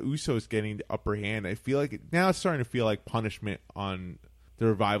 it's just the Usos getting the upper hand. I feel like now it's starting to feel like punishment on the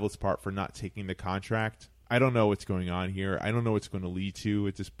Revival's part for not taking the contract. I don't know what's going on here. I don't know what's going to lead to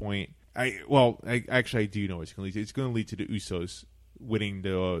at this point. I do know what's going to lead to. It's going to lead to the Usos winning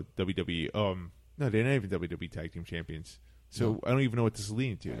the WWE. No, they're not even WWE Tag Team Champions. So I don't even know what this is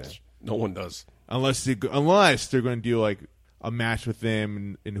leading to. Then. No one does. Unless they're going to do like a match with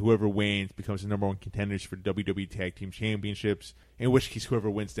them, and whoever wins becomes the number one contenders for WWE Tag Team Championships, in which case whoever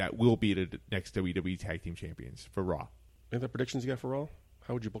wins that will be the next WWE Tag Team Champions for Raw. Any other predictions you got for Raw?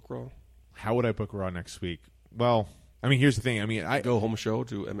 How would you book Raw? How would I book Raw next week? Well, I mean, here's the thing. I mean, I go home show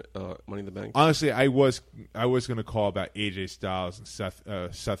to Money in the Bank. Honestly, I was going to call about AJ Styles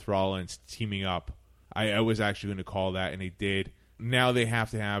and Seth Rollins teaming up. I was actually going to call that, and they did. Now they have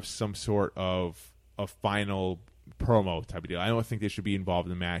to have some sort of a final promo type of deal. I don't think they should be involved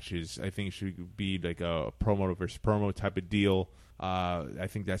in the matches. I think it should be like a promo versus promo type of deal. I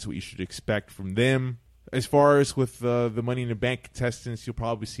think that's what you should expect from them. As far as with the Money in the Bank contestants, you'll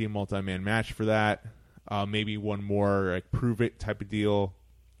probably see a multi-man match for that. Maybe one more like prove it type of deal,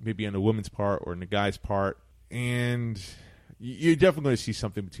 maybe on the women's part or on the guy's part. And you're definitely going to see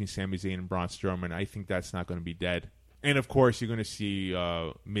something between Sami Zayn and Braun Strowman. I think that's not going to be dead. And of course, you're going to see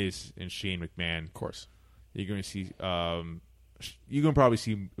Miz and Shane McMahon. Of course, you're going to see. You're going to probably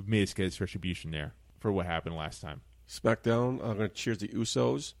see Miz get his retribution there for what happened last time. SmackDown. I'm going to cheers the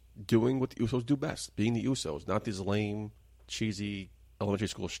Usos doing what the Usos do best, being the Usos, not this lame, cheesy elementary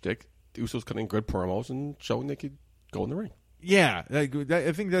school shtick. The Usos cutting good promos and showing they could go in the ring. Yeah, I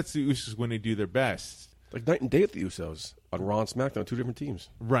think that's the Usos when they do their best. Like night and day at the Usos on Raw and SmackDown, two different teams.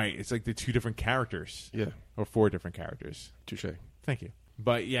 Right, it's like the two different characters. Yeah, or four different characters. Touche. Thank you.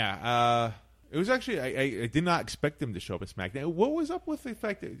 But yeah, it was actually I did not expect them to show up at SmackDown. What was up with the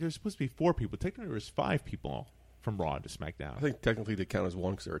fact that there's supposed to be 4 people? Technically, there was 5 people from Raw to SmackDown. I think technically they count as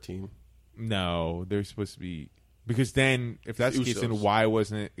one because they're a team. No, they're supposed to be, because then if that's the case, then why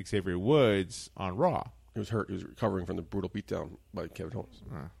wasn't Xavier Woods on Raw? He was hurt. He was recovering from the brutal beatdown by Kevin Owens.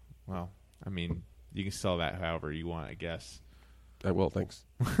 Well, I mean, you can sell that however you want, I guess. I will, thanks.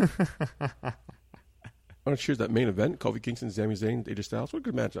 I want to cheers that main event. Kofi Kingston, Sami Zayn, AJ Styles. What a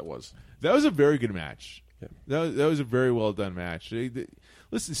good match that was. That was a very good match. Yeah. That was a very well done match. Listen,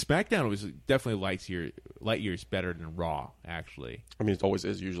 SmackDown was definitely light years better than Raw, actually. I mean, it always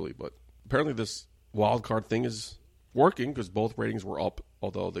is usually, but apparently this wild card thing is working because both ratings were up,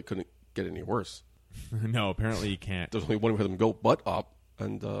 although they couldn't get any worse. No, apparently you can't. There's only one way for them to go but up,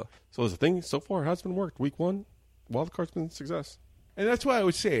 and so there's a thing so far. It has been worked. Week 1, wild card's been a success. And that's why I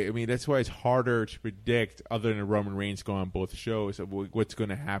would say, I mean, that's why it's harder to predict, other than Roman Reigns going on both shows, of what's going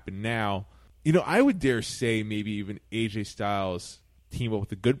to happen now. You know, I would dare say maybe even AJ Styles team up with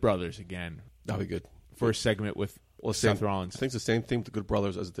the Good Brothers again. That'd be good For a segment with Seth Rollins. I think it's the same thing with the Good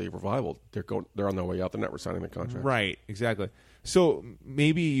Brothers as the Revival. They're on their way out. They're not resigning their contract. Right, exactly. So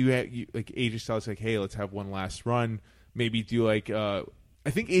maybe you like AJ Styles, like, hey, let's have one last run. Maybe do like, I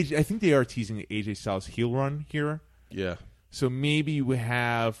think they are teasing the AJ Styles heel run here. Yeah. So maybe we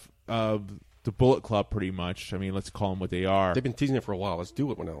have the Bullet Club, pretty much. I mean, let's call them what they are. They've been teasing it for a while. Let's do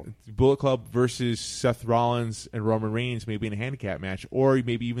it now. Bullet Club versus Seth Rollins and Roman Reigns, maybe in a handicap match, or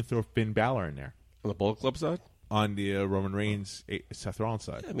maybe even throw Finn Balor in there On the Bullet Club side? on the Roman Reigns, Seth Rollins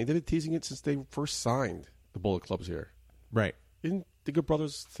side. Yeah, I mean, they've been teasing it since they first signed the Bullet Clubs here. Right. Didn't the Good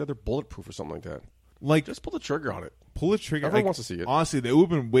Brothers said they're bulletproof or something like that? Like, Just pull the trigger on it. pull the trigger. Everyone Like, wants to see it. Honestly, it would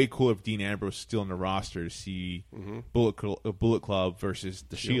have been way cool if Dean Ambrose was still in the roster to see Bullet Club versus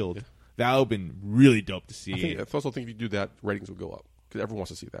the Shield. yeah. That would have been really dope to see. I also think if you do that, ratings will go up because everyone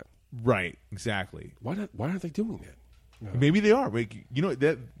wants to see that. Right, exactly. Why aren't they doing that? No. Maybe they are. Like, you know,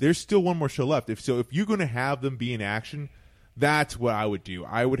 there's still one more show left. If you're going to have them be in action, that's what I would do.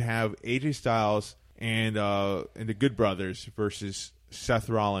 I would have AJ Styles and the Good Brothers versus Seth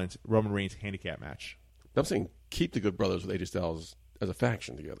Rollins, Roman Reigns handicap match. I'm saying keep the Good Brothers with AJ Styles as a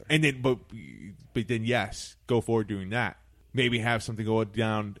faction together. And then, but then, yes, go forward doing that. Maybe have something go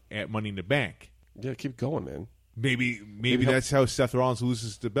down at Money in the Bank. Yeah, keep going, man. Maybe that's how Seth Rollins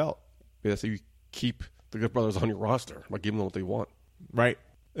loses the belt. Yeah, that's how you keep the Good Brothers on your roster by giving them what they want. Right.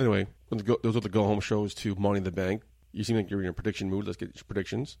 Anyway, those are the go-home shows to Money in the Bank. You seem like you're in a prediction mood. Let's get your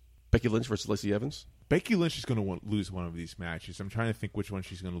predictions. Becky Lynch versus Lacey Evans. Becky Lynch is going to lose one of these matches. I'm trying to think which one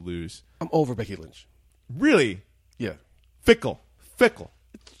she's going to lose. I'm over Becky Lynch. Really? Yeah. Fickle. I've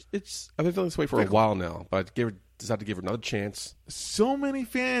been feeling this way for a while now, but I decided to give her another chance. So many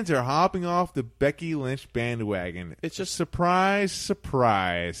fans are hopping off the Becky Lynch bandwagon. It's just surprise.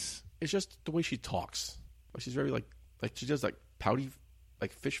 It's just the way she talks. Like she's very like she does like pouty,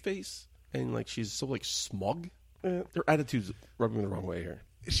 like fish face, and like she's so like smug. Her attitude's rubbing me the wrong way here.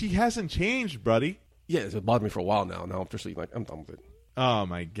 She hasn't changed, buddy. Yeah, it's bothered me for a while now. Now I'm officially like I'm done with it. Oh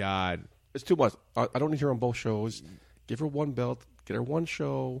my God, it's too much. I don't need her on both shows. Give her one belt. Get her one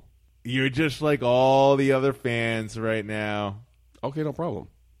show. You're just like all the other fans right now. Okay, no problem.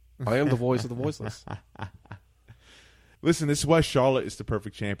 I am the voice of the voiceless. Listen, this is why Charlotte is the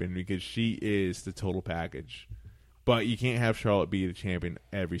perfect champion, because she is the total package. But you can't have Charlotte be the champion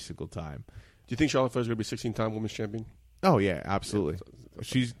every single time. Do you think Charlotte Flair is going to be 16-time women's champion? Oh, yeah, absolutely.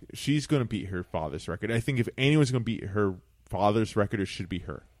 She's going to beat her father's record. I think if anyone's going to beat her father's record, it should be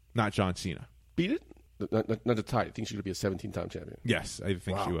her, not John Cena. Beat it? Not to tie. I think she's going to be a 17-time champion. Yes, I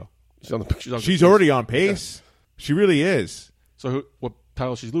think she will. She's already on pace. Yeah. She really is. So what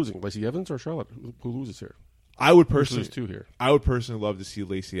title she's losing? Lacey Evans or Charlotte? Who loses here? I would personally two here. I would personally love to see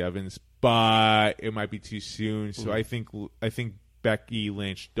Lacey Evans, but it might be too soon. So I think Becky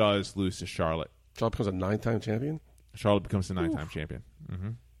Lynch does lose to Charlotte. Charlotte becomes a 9-time champion? Charlotte becomes the 9-time champion. Mm-hmm.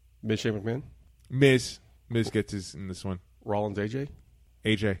 Miz, Shane McMahon? Miz gets his in this one. Rollins,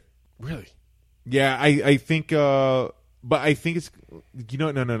 AJ. Really? Yeah, I think, but I think it's,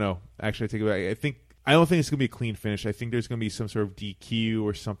 no. Actually, I take it back. I don't think it's going to be a clean finish. I think there's going to be some sort of DQ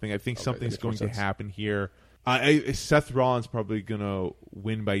or something. I think something's going to happen here. Seth Rollins probably going to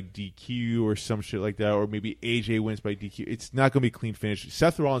win by DQ or some shit like that, or maybe AJ wins by DQ. It's not going to be a clean finish.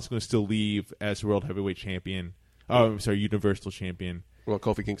 Seth Rollins is going to still leave as World Heavyweight Champion. Universal Champion. Well,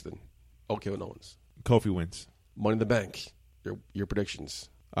 Kofi Kingston. Okay, with Owens. Kofi wins. Money in the Bank. Your predictions.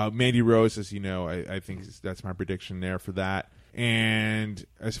 Mandy Rose, as you know, I think that's my prediction there for that. And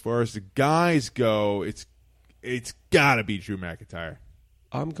as far as the guys go, it's got to be Drew McIntyre.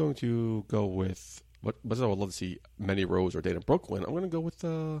 I'm going to go with, but I would love to see Mandy Rose or Dana Brooke win. I'm going to go with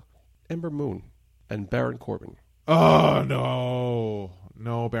Ember Moon and Baron Corbin. Oh,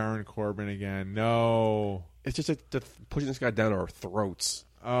 no, Baron Corbin again. No. It's just pushing this guy down our throats.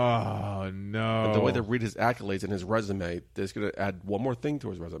 Oh, no. And the way they read his accolades and his resume, they're just going to add one more thing to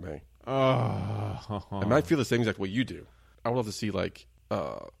his resume. Oh. I might feel the same exact way you do. I would love to see, like,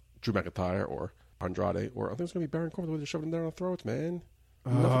 Drew McIntyre or Andrade, or I think it's going to be Baron Corbin, the way they're shoving him down our throats, man.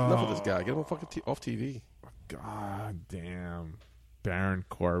 Enough of this guy. Get him off TV. God damn. Baron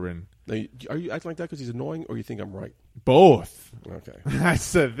Corbin. Now, are you acting like that because he's annoying, or you think I'm right? Both. Okay.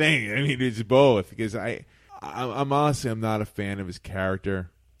 That's the thing. I mean, it's both because I'm honestly I'm not a fan of his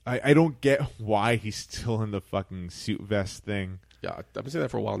character. I don't get why he's still in the fucking suit vest thing. Yeah, I've been saying that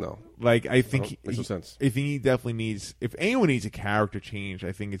for a while now. Like, I think Makes no sense. I think he definitely needs. If anyone needs a character change,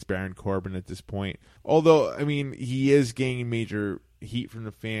 I think it's Baron Corbin at this point. Although, I mean, he is gaining major heat from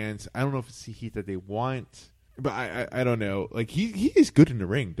the fans. I don't know if it's the heat that they want, but I don't know. Like, he is good in the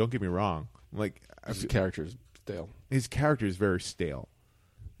ring. Don't get me wrong. Like, His character is stale. his character is very stale.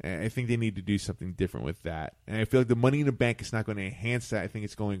 And I think they need to do something different with that. And I feel like the Money in the Bank is not going to enhance that. I think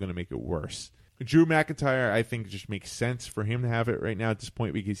it's only going to make it worse. Drew McIntyre, I think, just makes sense for him to have it right now at this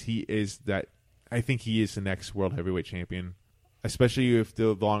point because he is that. I think he is the next World Heavyweight Champion, especially if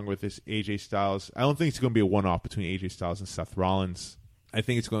along with this AJ Styles. I don't think it's going to be a one-off between AJ Styles and Seth Rollins. I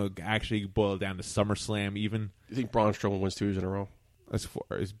think it's going to actually boil down to SummerSlam even. You think Braun Strowman wins 2 years in a row? As far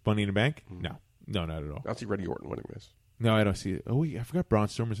as Money in the Bank? No, not at all. I don't see Randy Orton winning this. No, I don't see it. Oh, wait, I forgot Braun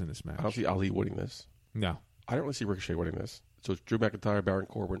Strowman's in this match. I don't see Ali winning this. No. I don't really see Ricochet winning this. So it's Drew McIntyre, Baron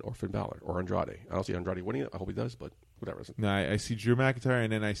Corbin, or Finn Balor, or Andrade. I don't see Andrade winning it. I hope he does, but whatever. No, I see Drew McIntyre,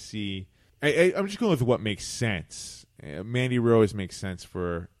 and then I see. I'm just going with what makes sense. Mandy Rose makes sense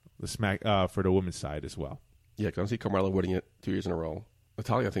for the for the women's side as well. Yeah, because I don't see Carmella winning it 2 years in a row.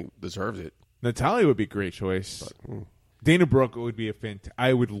 Natalya, I think, deserves it. Natalya would be a great choice. But, Dana Brooke would be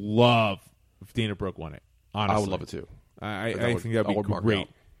I would love if Dana Brooke won it. Honestly, I would love it too. I think that'd be great.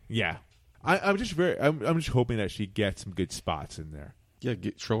 Yeah, I'm just hoping that she gets some good spots in there. Yeah,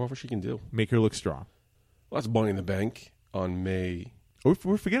 show off what she can do. Make her look strong. Well, that's Money in the Bank on May. Oh,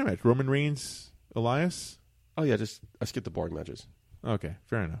 we're forgetting about Roman Reigns, Elias. Oh yeah, I skipped the boring matches. Okay,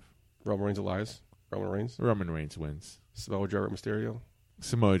 fair enough. Roman Reigns, Elias. Roman Reigns. Roman Reigns wins. Samoa Joe, Mysterio.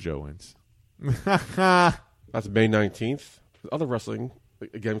 Samoa Joe wins. That's May 19th. Other wrestling,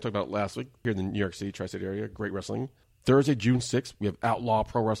 again, we talked about last week here in the New York City, Tri-State area. Great wrestling. Thursday, June 6th, we have Outlaw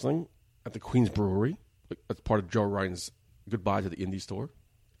Pro Wrestling at the Queens Brewery. That's part of Joe Ryan's Goodbye to the Indie store.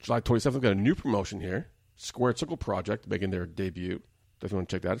 July 27th, we've got a new promotion here. Squared Circle Project making their debut. Definitely want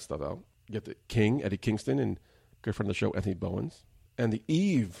to check that stuff out. You get the King, Eddie Kingston, and good friend of the show, Anthony Bowens. And the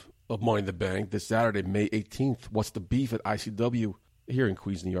eve of Money in the Bank, this Saturday, May 18th, What's the Beef at ICW here in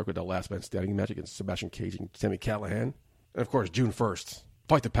Queens, New York, with the Last Man Standing match against Sebastian Cage and Sami Callihan. And, of course, June 1st,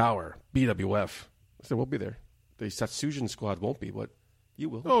 Fight the Power, BWF. I said we'll be there. The Satsujin squad won't be, but you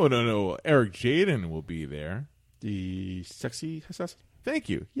will. Oh, no. Eric Jaden will be there. The sexy assassin? Thank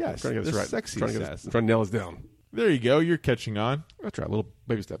you. Yes, I'm trying to get this right. Sexy I'm assassin. trying to nail this down. There you go. You're catching on. That's right. Little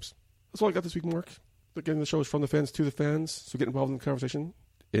baby steps. That's all I got this week, Mark. Again, the show is from the fans to the fans. So get involved in the conversation.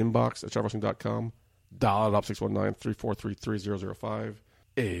 Inbox at shotofwrestling.com. Dial it up 619-343-3005.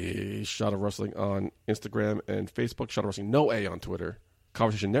 A Shot of Wrestling on Instagram and Facebook. Shot of Wrestling, no A on Twitter.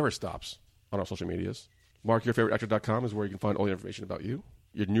 Conversation never stops on our social medias. MarkYourFavoriteActor.com is where you can find all the information about you.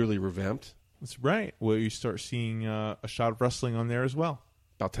 You're newly revamped. That's right. Well, you start seeing a Shot of Wrestling on there as well.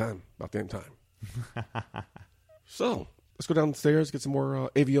 About time. About damn time. So, let's go downstairs, get some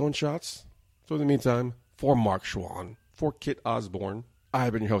more Avion shots. So, in the meantime, for Mark Schwann, for Kit Osborne, I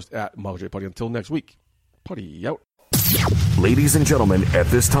have been your host at Mago J. Putty. Until next week, Putty out. Ladies and gentlemen, at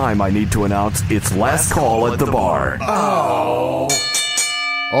this time, I need to announce it's last call at the bar.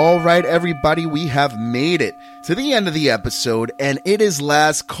 All right, everybody, we have made it to the end of the episode, and it is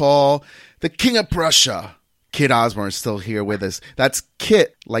last call. The King of Prussia, Kit Osborne, is still here with us. That's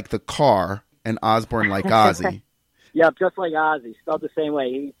Kit like the car, and Osborne like Ozzy. Yep, just like Ozzy, spelled the same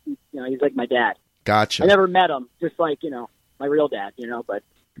way. He's like my dad. Gotcha. I never met him, just like, my real dad, but...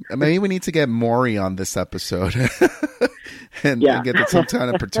 Maybe we need to get Maury on this episode and get some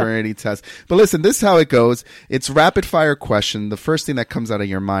kind of paternity test. But listen, this is how it goes. It's rapid fire question. The first thing that comes out of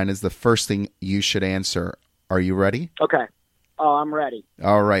your mind is the first thing you should answer. Are you ready? Okay. Oh, I'm ready.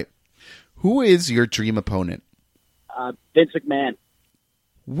 All right. Who is your dream opponent? Vince McMahon.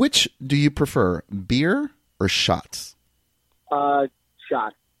 Which do you prefer, beer or shots?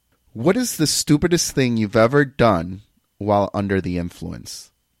 Shot. What is the stupidest thing you've ever done while under the influence?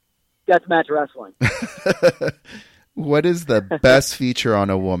 Deathmatch wrestling. What is the best feature on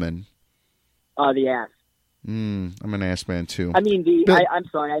a woman? The ass. I'm an ass man too. I mean, I'm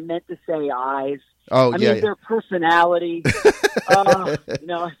sorry, I meant to say eyes. Oh, I mean, their personality.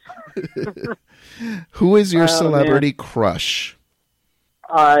 Who is your celebrity crush?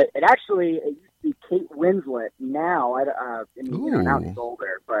 It actually used to be Kate Winslet. Now, now she's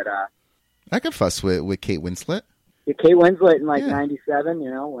older, but I could fuss with Kate Winslet. Kate Winslet in 97.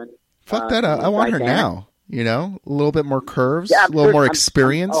 When fuck that. I want her now. You know, a little bit more curves, Yeah, a little more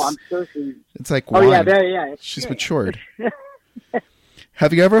experience. I'm sure she's. It's like Oh wine. yeah. She's matured.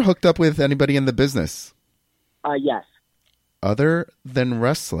 Have you ever hooked up with anybody in the business? Yes. Other than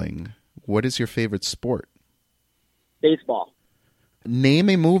wrestling, what is your favorite sport? Baseball. Name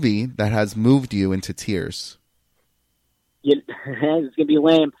a movie that has moved you into tears. It's gonna be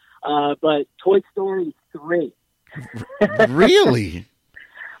lame, but Toy Story 3. Really?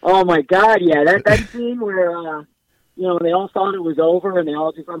 Oh my God, yeah, that scene where they all thought it was over, and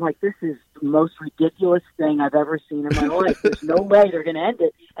I'm like, this is the most ridiculous thing I've ever seen in my life. There's no way they're gonna end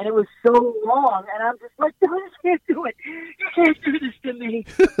it, and it was so long, and I'm just like, no, you can't do it. You can't do this to me.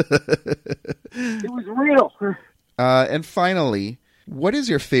 It was real. And finally, what is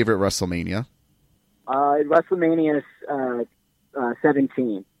your favorite WrestleMania? WrestleMania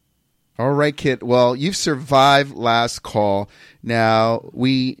 17. All right, Kit. Well, you've survived last call. Now,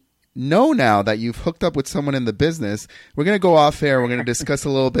 we know now that you've hooked up with someone in the business. We're going to go off air. We're going to discuss a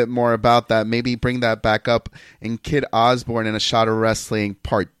little bit more about that. Maybe bring that back up in Kit Osborne in A Shot of Wrestling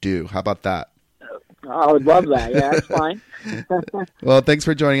Part 2. How about that? I would love that. Yeah, that's fine. Well, thanks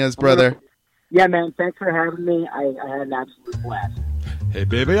for joining us, brother. Yeah, man. Thanks for having me. I had an absolute blast. Hey,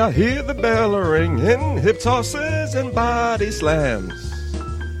 baby, I hear the bell ringing, hip tosses and body slams.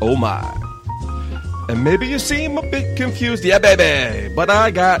 Oh, my. And maybe you seem a bit confused. Yeah, baby, but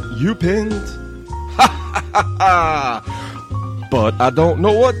I got you pinned. Ha, ha, ha, ha. But I don't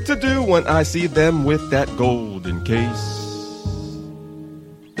know what to do when I see them with that golden case.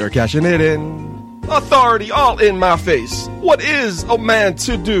 They're cashing it in. Authority all in my face. What is a man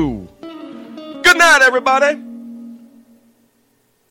to do? Good night, everybody.